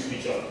diagram produces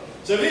each other.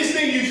 So this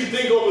thing you should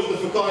think of as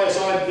the Fukaya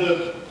side,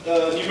 the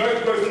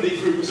numerical growth in D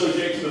group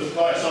associated to the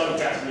Fukaya side of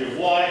category of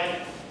Y.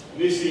 And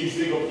this thing you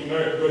should think of the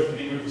numerical growth in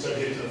D group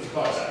associated to the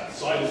Fukaya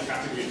side of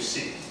category of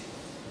C.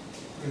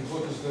 And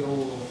what is the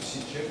role of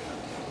C check?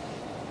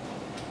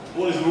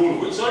 What is the rule of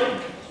which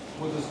side?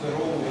 What is the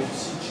role of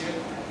C check?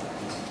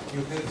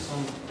 You had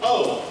some.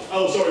 Oh,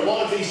 sorry. One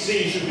of these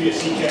C should be a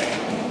C check.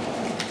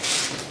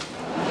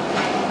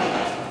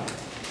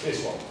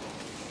 This one.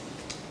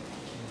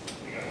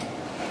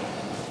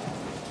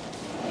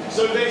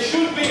 So there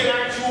should be an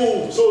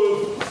actual sort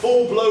of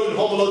full-blown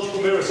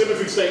homological mirror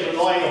symmetry statement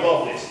lying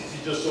above this. This is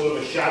is just sort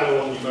of a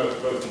shadow on numerical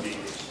growth in D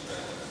groups.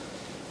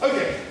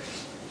 Okay,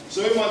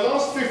 so in my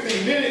last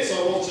 15 minutes,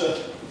 I want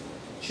to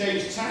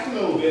change tack a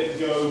little bit and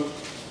go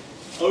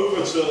over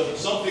to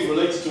something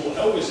related to what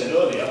Elvis said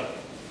earlier.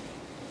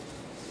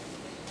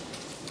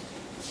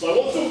 So I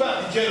want to talk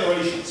about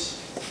degenerations.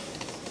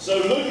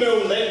 So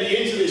Ludmil led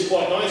me into this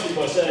quite nicely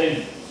by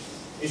saying,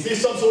 is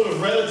this some sort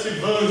of relative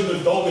version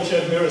of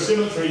Dolgorchev mirror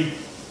symmetry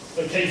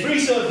of K3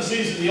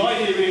 surfaces? And the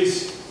idea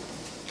is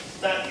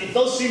that it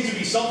does seem to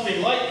be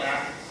something like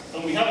that,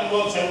 and we haven't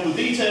worked out all the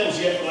details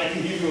yet, but I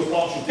can give you a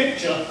partial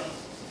picture,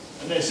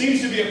 and there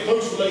seems to be a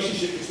close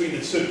relationship between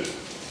the two.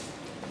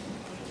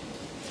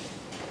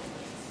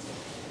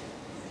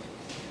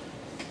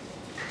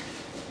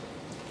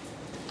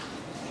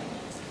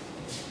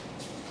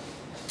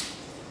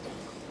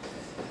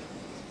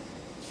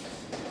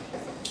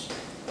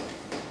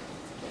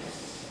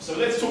 So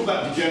let's talk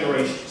about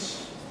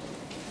degenerations.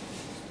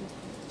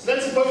 So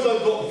let's suppose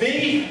I've got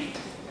V.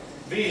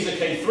 V is a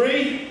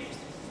K3.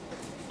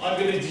 I'm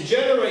going to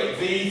degenerate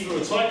V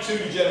through a type 2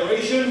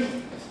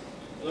 degeneration.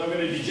 And I'm going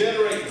to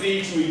degenerate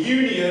V to a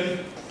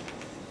union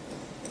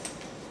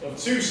of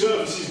two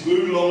surfaces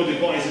glued along a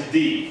divisor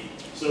D.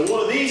 So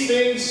what are these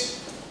things?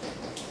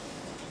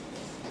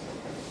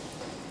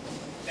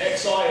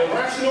 Xi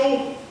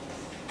irrational.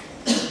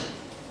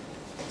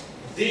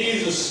 D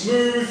is a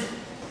smooth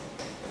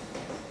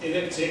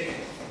elliptic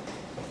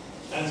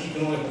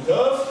anti-canonical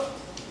curve.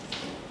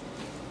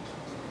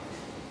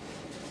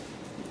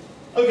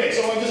 Okay,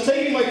 so I'm just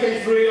taking my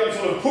K3, I'm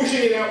sort of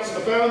pushing it out to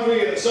the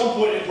boundary, and at some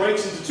point it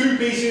breaks into two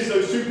pieces.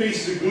 Those two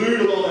pieces are glued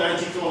along an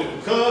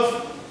anti-canonical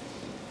curve.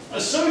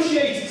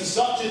 Associated to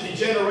such a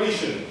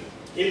degeneration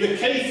in the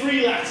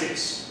K3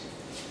 lattice,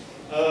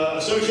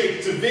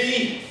 associated to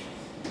V,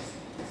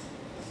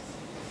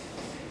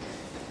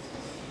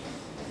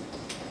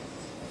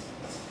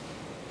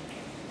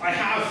 I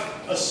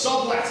have a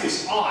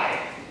sublattice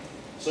I.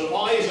 So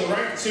I is a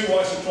rank 2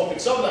 isotropic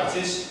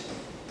sublattice.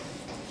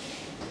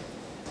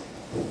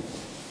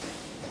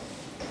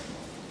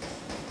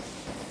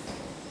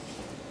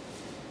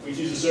 Which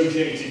is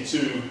associated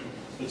to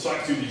the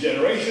type 2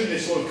 degeneration.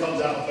 This sort of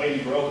comes out of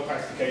Bailey-Borel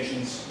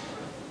classifications.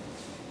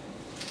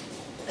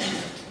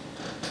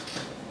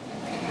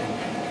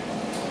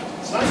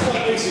 So that's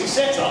my basic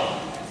setup.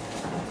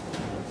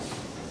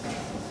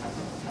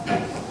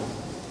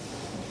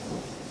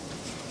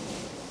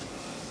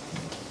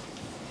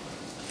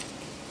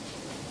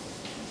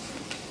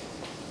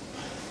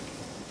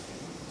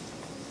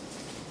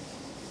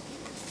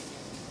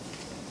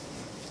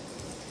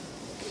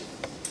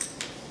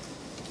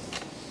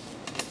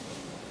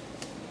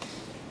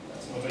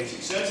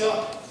 Basic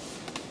setup.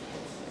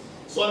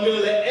 So I'm going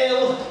to let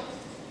L,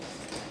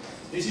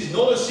 this is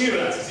not a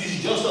pseudolattice, this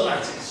is just a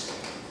lattice.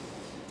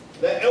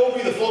 Let L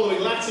be the following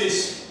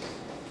lattice.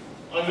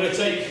 I'm going to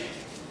take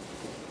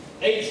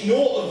H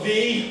naught of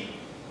V,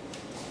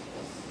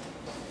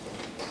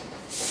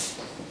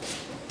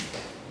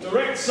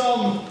 direct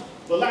sum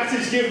the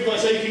lattice given by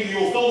taking the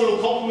orthogonal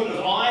complement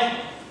of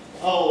I.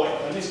 Oh wait,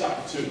 I missed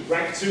out 2.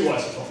 Rank 2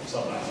 isotropic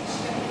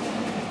sublattice.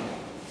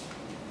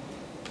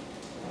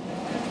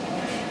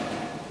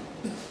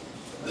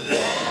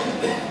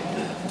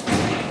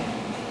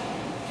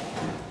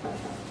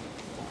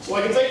 So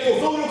I can take the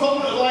orthogonal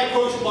complement of I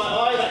quotient by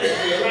I, that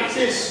would be a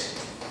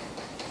lattice.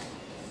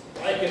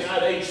 I can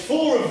add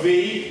H4 of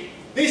V.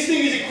 This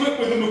thing is equipped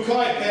with the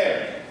Mukai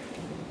pairing.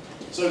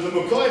 So the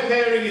Mukai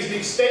pairing is the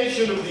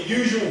extension of the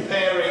usual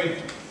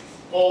pairing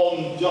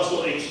on just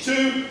on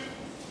H2.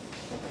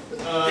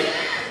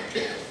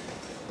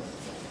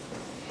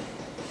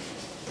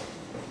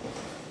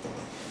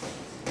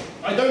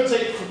 I don't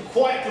take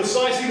quite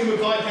precisely the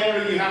Mukai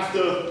pairing. You have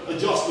to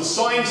adjust the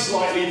sign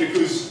slightly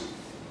because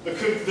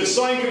the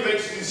sign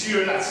conventions in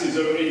pseudolattices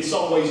are in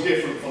some ways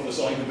different from the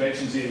sign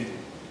conventions in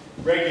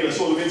regular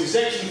sort of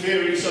intersection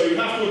theory, so you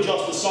have to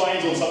adjust the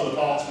signs on some of the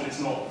parts, but it's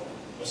not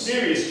a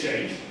serious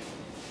change.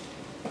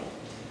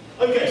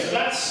 Okay, so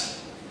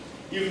that's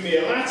giving me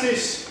a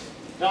lattice.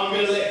 Now I'm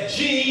going to let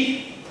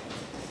G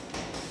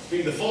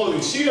be the following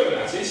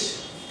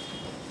pseudolattice.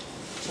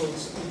 So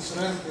its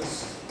rank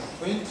is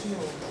 20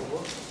 or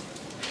what?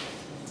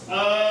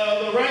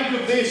 The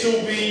rank of this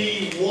will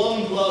be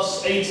 1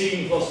 plus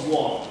 18 plus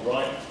 1,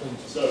 right? 20.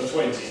 So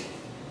 20.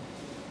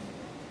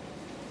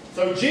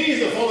 So G is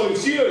the following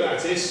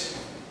pseudolattice.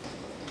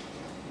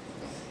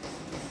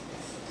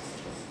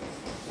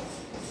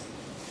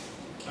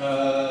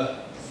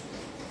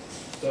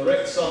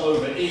 Direct sum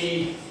over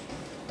E.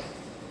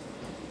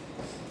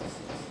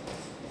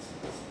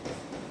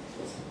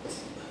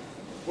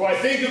 Well, I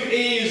think of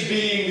E as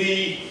being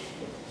the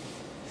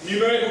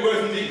numerical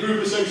growth in the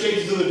group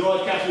associated to the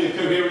derived category of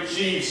coherent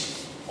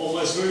sheaves on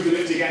my smooth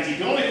elliptic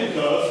anti-canonical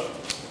curve.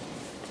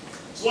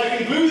 So I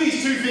can glue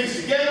these two things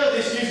together.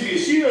 This gives me a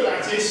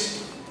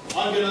pseudolattice.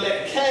 I'm going to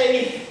let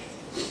K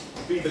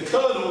be the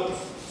kernel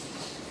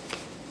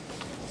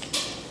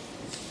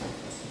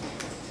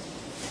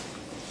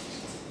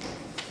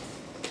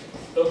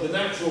of the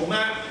natural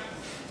map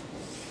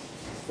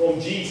from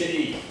G to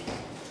E.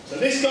 So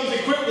this comes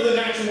equipped with a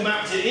natural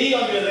map to E.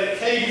 I'm going to let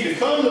K be the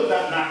kernel of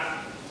that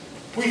map.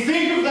 We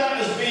think of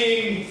that as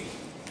being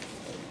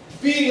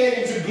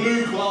able to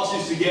glue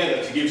classes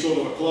together to give sort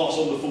of a class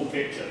on the full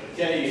picture.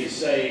 K is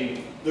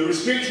saying the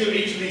restriction of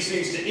each of these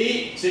things to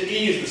E is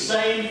the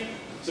same.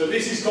 So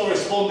this is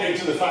corresponding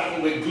to the fact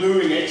that we're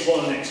gluing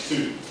x1 and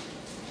x2.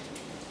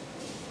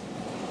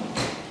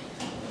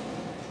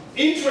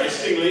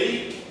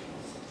 Interestingly,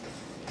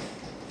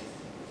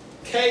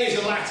 K is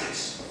a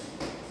lattice.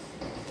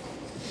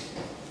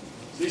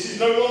 So this is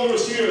no longer a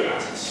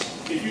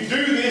pseudolattice. If you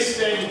do this,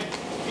 then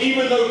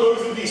even though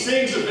both of these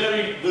things are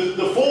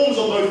the forms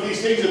on both of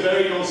these things are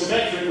very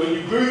non-symmetric, when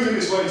you glue them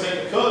this way and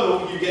take the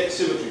kernel, you get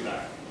symmetry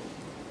back.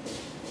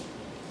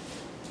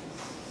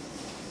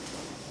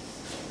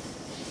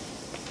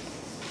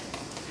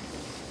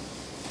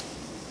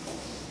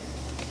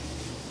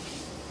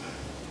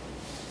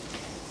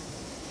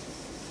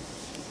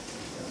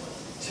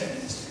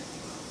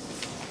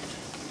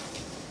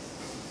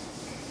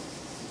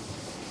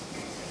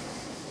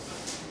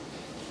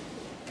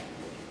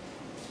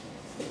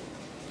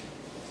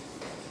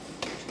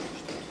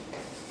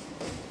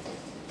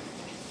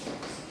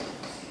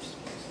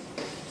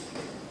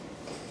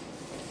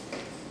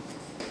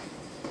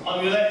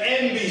 I'm going to let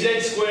n be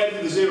z squared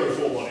with a 0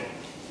 form on it.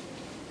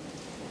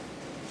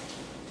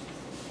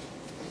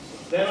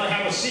 Then I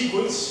have a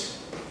sequence.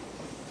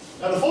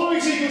 Now the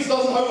following sequence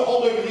doesn't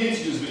hold over the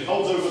integers, but it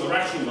holds over the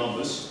rational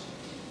numbers.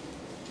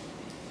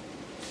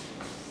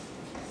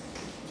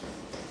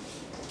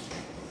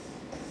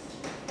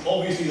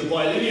 Obviously the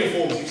bilinear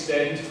forms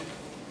extend.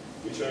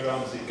 Which way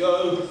around does it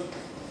go?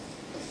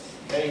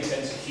 K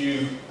tends to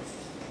Q,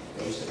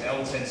 goes to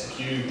L tends to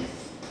Q,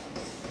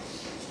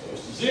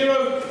 goes to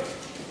 0.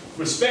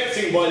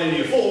 Respecting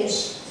bilinear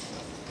forms,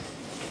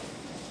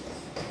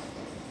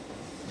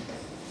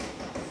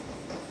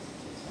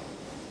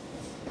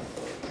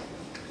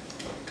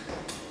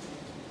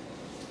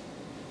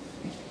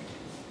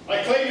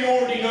 I claim you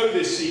already know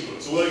this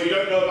sequence, although you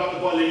don't know about the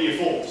bilinear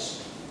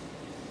forms.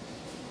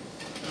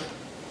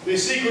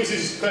 This sequence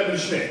is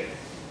Clement-Schmidt.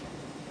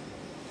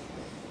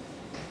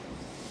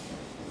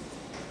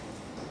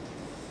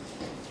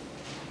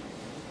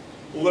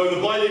 Although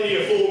the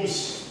bilinear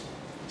forms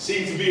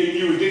seem to be a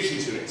new addition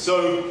to it.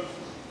 So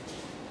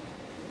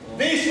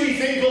this we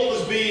think of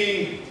as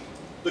being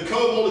the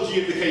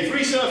cohomology of the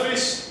K3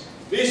 surface.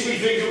 This we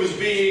think of as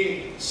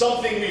being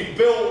something we've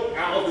built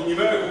out of the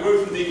numerical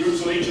growth of the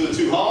groups on each of the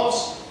two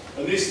halves.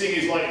 And this thing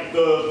is like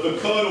the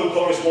kernel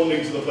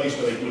corresponding to the place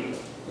where they glue.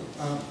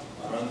 I'm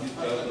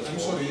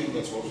sorry,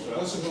 it's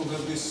possible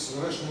that these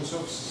rational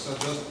surfaces are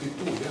just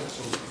P2, yeah?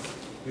 So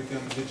we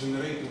can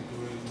degenerate into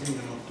a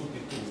union of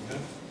 2P2, yeah?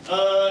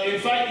 In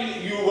fact,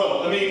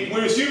 well, I mean,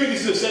 we're assuming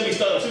this is a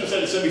semi-stable, I should have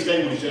said a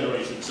semi-stable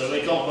degeneration, so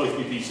they can't both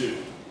be P2.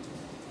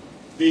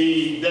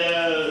 The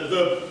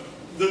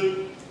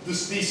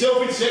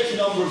self-intersection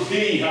number of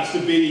D has to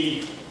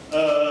be,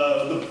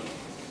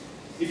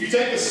 if you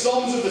take the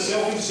sums of the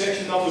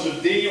self-intersection numbers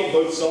of D on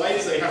both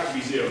sides, they have to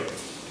be 0.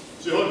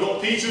 So if I've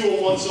got P2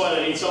 on one side,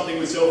 I need something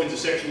with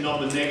self-intersection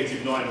number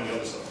 -9 on the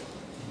other side.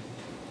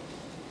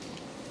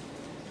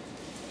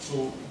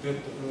 So that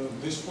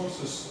this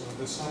forces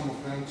the sum of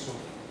ranks of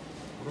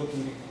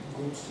Rothenburg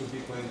groups to be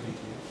quite big,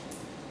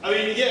 yeah? I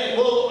mean, yeah,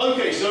 well,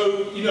 okay,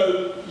 so, you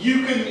know,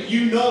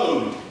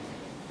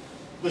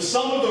 the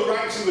sum of the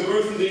ranks of the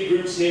Grothendieck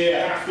groups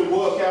here have to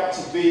work out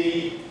to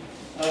be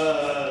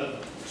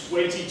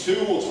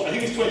 22 or I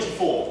think it's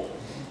 24.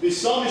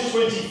 This sum is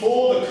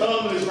 24, the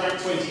kernel is rank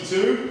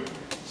 22,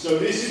 so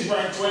this is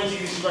rank 20,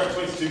 this is rank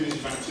 22, this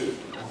is rank 2.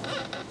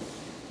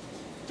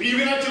 But you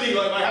can actually,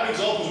 like, I have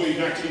examples where you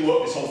can actually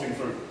work this whole thing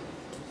through.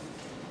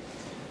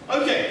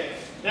 Okay,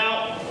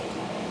 now,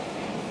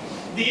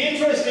 the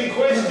interesting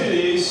question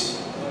is...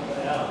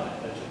 Yeah,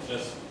 that should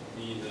just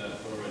be the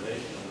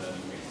polarization and then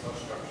mixed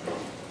structure.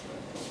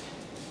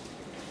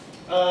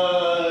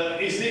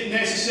 Is it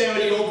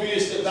necessarily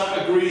obvious that that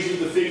agrees with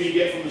the thing you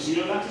get from the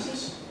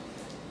pseudolattices?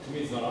 To me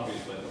it's not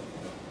obvious, but...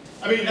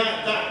 I mean,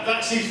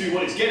 that seems to be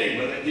what it's getting,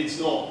 but it's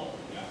not.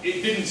 Yeah.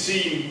 It didn't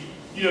seem...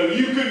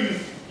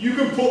 You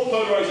can put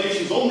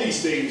polarizations on these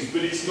things,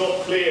 but it's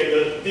not clear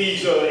that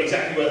these are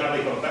exactly how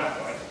they come about,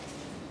 right?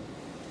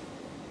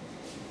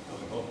 I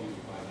would hope you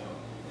can find out.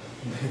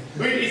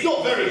 I mean, it's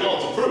not very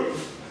hard to prove.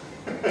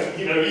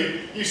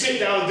 You sit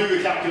down and do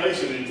the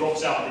calculation and it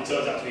drops out and it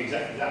turns out to be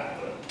exactly that,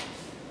 but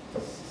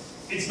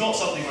it's not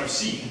something I've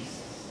seen.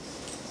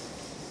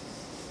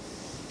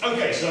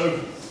 Okay, so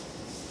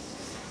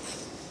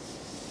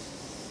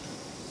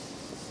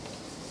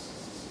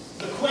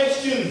the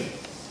question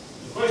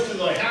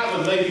that I have,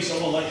 and maybe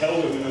someone like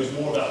Helga who knows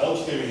more about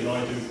Hodge theory than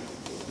I do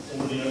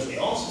already knows the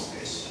answer to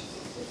this.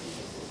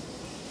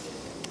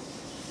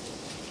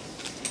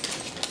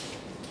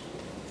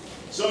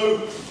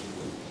 So,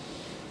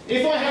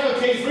 if I have a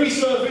K3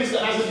 surface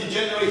that has a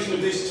degeneration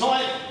of this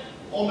type,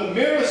 on the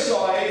mirror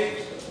side,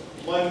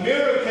 my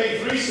mirror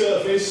K3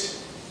 surface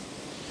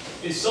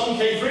is some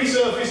K3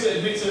 surface that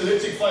admits an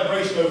elliptic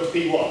fibration over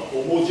P1,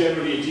 or more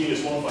generally a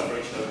genus 1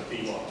 vibration over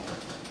P1.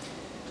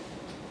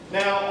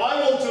 Now,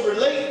 I want to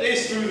relate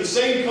this through the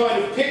same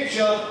kind of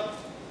picture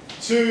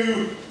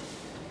to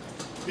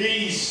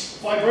these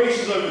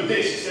vibrations over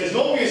disks. There's an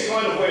obvious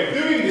kind of way of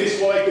doing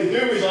this. What I can do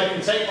is I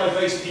can take my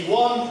base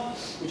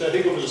P1, which I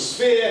think of as a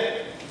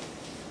sphere,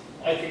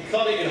 I can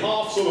cut it in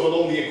half sort of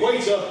along the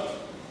equator,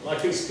 and I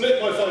can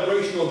split my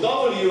vibrational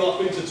W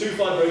up into two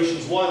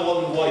vibrations,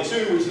 Y1 and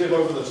Y2, which live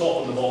over the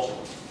top and the bottom.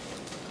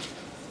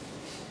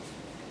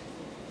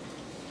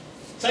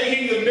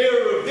 Taking the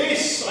mirror of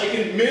this, I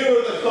can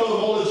mirror the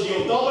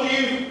cohomology of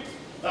W.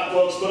 That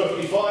works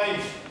perfectly fine.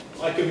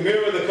 I can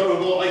mirror the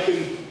cohomology, I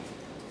can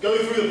go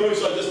through the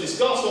process I just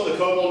discussed on the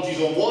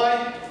cohomologies on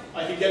Y.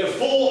 I can get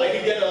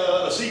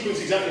a sequence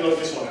exactly like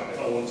this one out if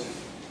I want to.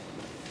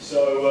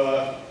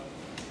 So,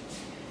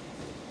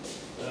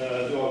 do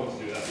I want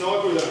to do that? No,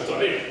 I probably don't have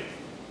time. Anyway,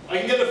 I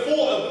can get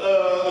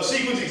a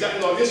sequence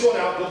exactly like this one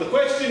out, but the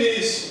question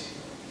is,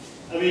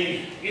 I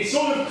mean, it's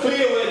sort of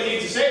clear where the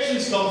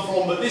intersections come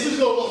from, but this has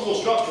got a lot more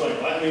structure in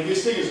it, right? I mean,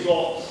 this thing has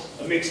got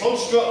a mixed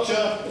host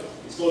structure,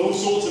 it's got all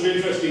sorts of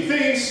interesting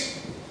things.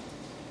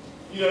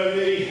 You know,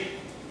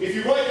 if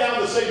you write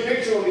down the same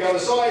picture on the other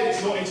side,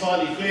 it's not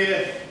entirely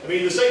clear. I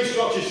mean, the same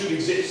structure should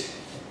exist.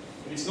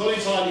 But it's not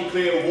entirely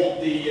clear what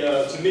the,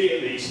 to me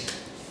at least,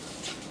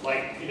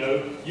 like, you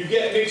know, you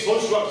get mixed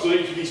host structures on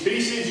each of these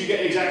pieces, you get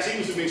an exact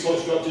sequence of mixed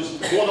host structures.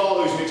 What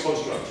are those mixed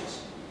host structures?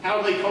 How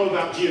do they come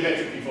about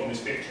geometrically from this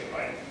picture,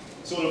 right?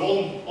 Sort of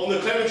on the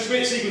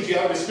Clement-Schmidt sequence, you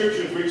have a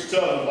description for each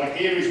term, like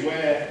here is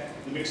where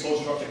the mixed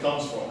host structure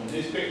comes from. In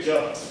this picture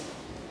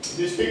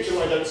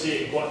I don't see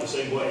it in quite the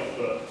same way,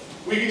 but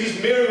we can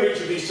just mirror each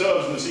of these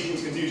terms and the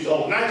sequence continues to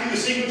hold. And actually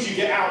the sequence you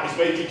get out is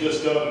basically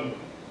just,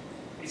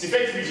 it's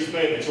effectively just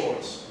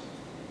Meyer-Vittorius.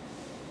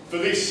 For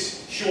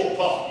this short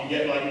part, you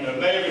get like, you know,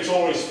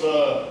 Meyer-Vittorius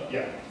for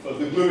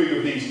the gluing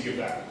of these, you give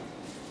that.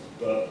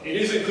 But it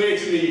isn't clear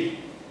to me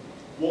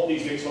what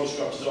these mixed host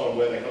structures are and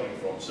where they're coming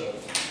from. So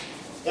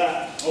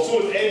that, I'll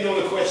sort of end on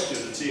a question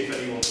and see if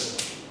anyone can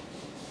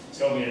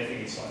tell me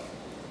anything inside.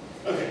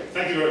 Okay,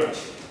 thank you very much.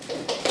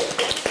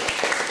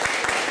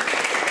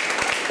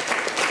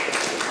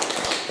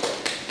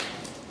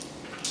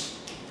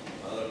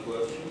 Other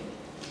question?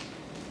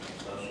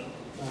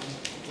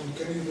 And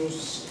can you do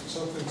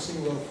something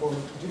similar for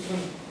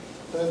different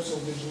types of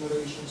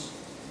degenerations?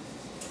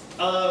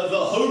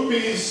 The hope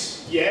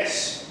is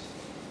yes.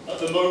 At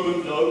the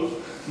moment, no.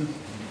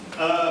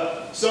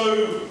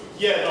 So,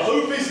 yeah, the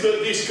hope is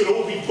that this could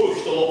all be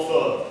pushed a lot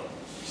further.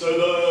 So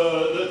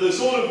the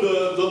sort of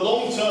the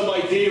long-term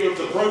idea of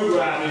the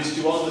program is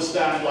to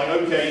understand, like,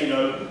 okay, you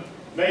know,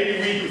 maybe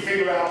we can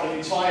figure out an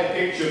entire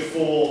picture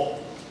for,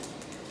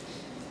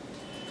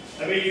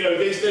 I mean, you know,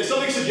 there's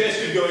something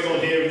suggestive going on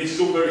here, and this is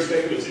all very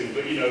speculative,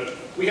 but, you know,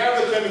 we have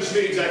the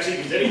Clement-Schmidt exact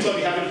sequence. Anytime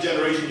you have a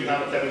degeneration, you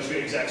have a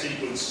Clement-Schmidt exact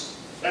sequence.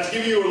 That's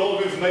giving you a lot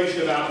of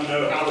information about, you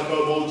know, how the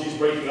cohomology is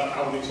breaking up,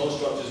 how the mixed host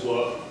structures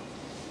work.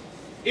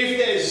 If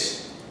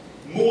there's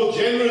more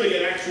generally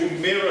an actual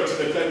mirror to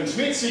the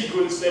Clement-Schmidt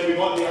sequence, then we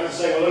might be able to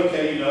say, well,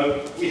 okay, you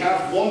know, we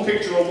have one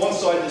picture on one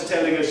side that's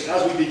telling us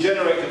as we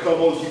degenerate, the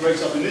cohomology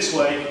breaks up in this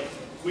way.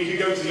 We could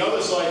go to the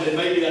other side, and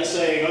maybe that's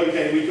saying,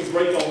 okay, we could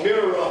break our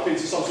mirror up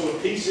into some sort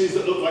of pieces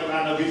that look like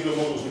nanovicular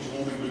models which have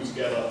all been glued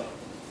together.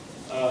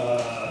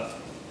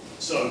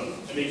 So,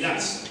 I mean,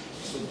 that's...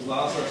 So to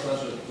answer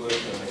such a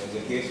question, in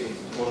the case of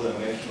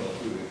four-dimensional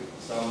fluid,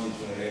 some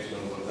degeneration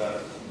over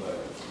that by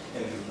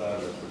Henry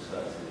Carter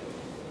precisely.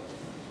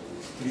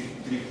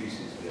 Three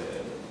pieces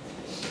there.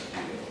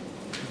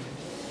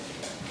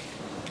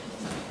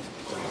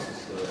 So this is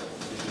the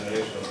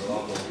degeneration of the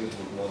lump of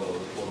visible model of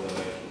the four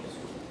dimensions.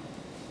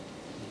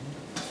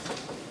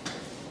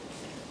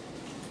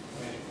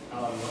 Okay.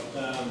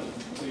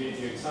 So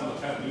your example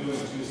kind of doing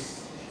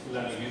two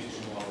linear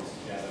models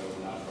together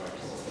over that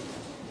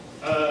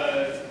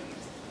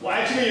well,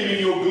 actually, I mean,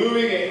 you're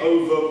gluing it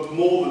over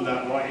more than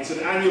that, right? It's an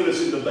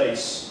annulus in the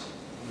base.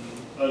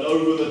 And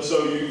over the,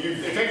 so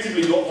you've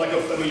effectively got like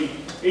a, I mean,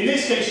 in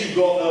this case, you've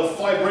got a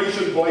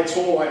fibration by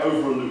tori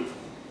over a loop.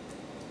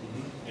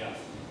 Yeah.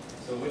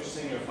 So which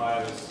singular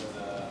fibers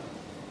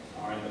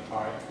are in the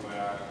part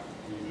where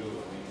you glue?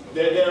 I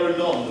mean, There are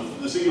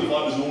none. The singular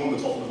fibers are all on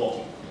the top and the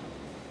bottom.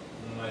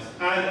 Nice.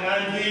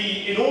 And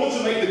in order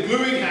to make the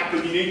gluing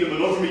happen, you need the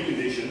monodromy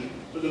condition.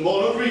 But the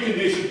monodromy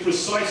condition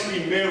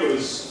precisely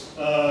mirrors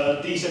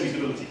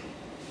d-semistability.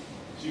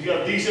 So if you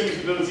have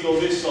d-semistability on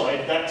this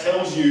side, that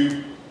tells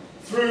you,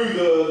 through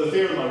the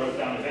theorem I wrote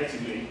down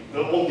effectively,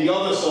 that on the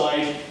other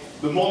side,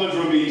 the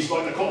monodromies,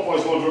 like the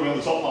clockwise monodromy on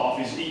the top half,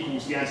 is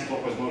equals the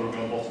anti-clockwise monodromy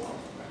on the bottom half.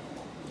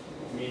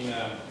 I mean,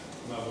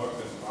 when I worked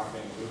with Mark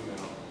and Blue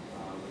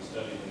we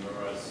studied the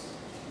mirrors,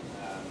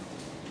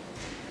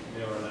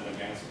 mirror and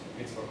against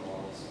Pittsburgh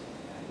models,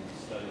 and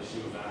studied the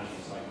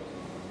Schuh-Vanishing cycles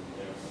on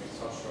their mixed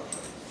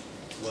substructure.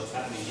 So what's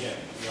happening here?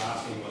 You're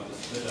asking what the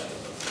split up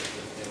is of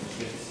the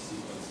Schmidt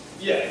sequence.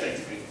 Yeah,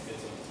 effectively.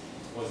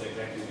 What's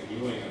exactly the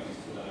gluing of these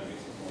two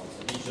dynamics models.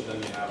 So each of them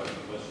you have a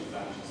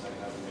Schuh-Vanishing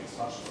cycle has a mixed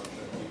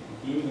substructure. You can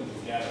glue them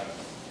together,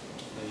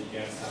 then you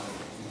get some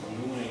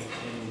ballooning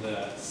in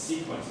the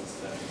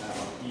sequences that you have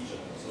on each of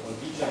them. So on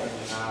each of them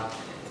you have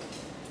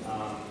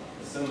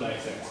a similar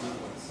exact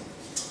sequence.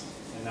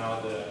 And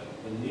now the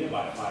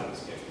nearby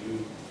fibers get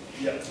glued.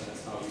 Yeah. And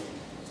that's how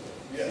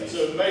you Yeah, see.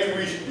 so maybe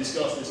we should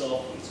discuss this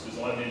afterwards because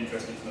I'm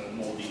interested to know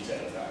more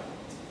detail of that.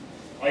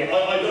 I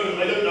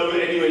don't know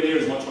anywhere near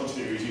as much on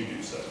theory as you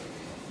do, so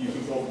you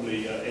can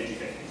probably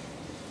educate me.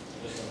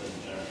 Just on the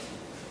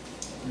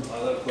degenerate.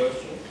 Other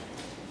question.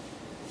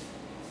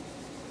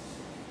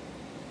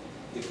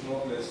 If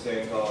not, let's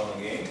say in column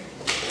again.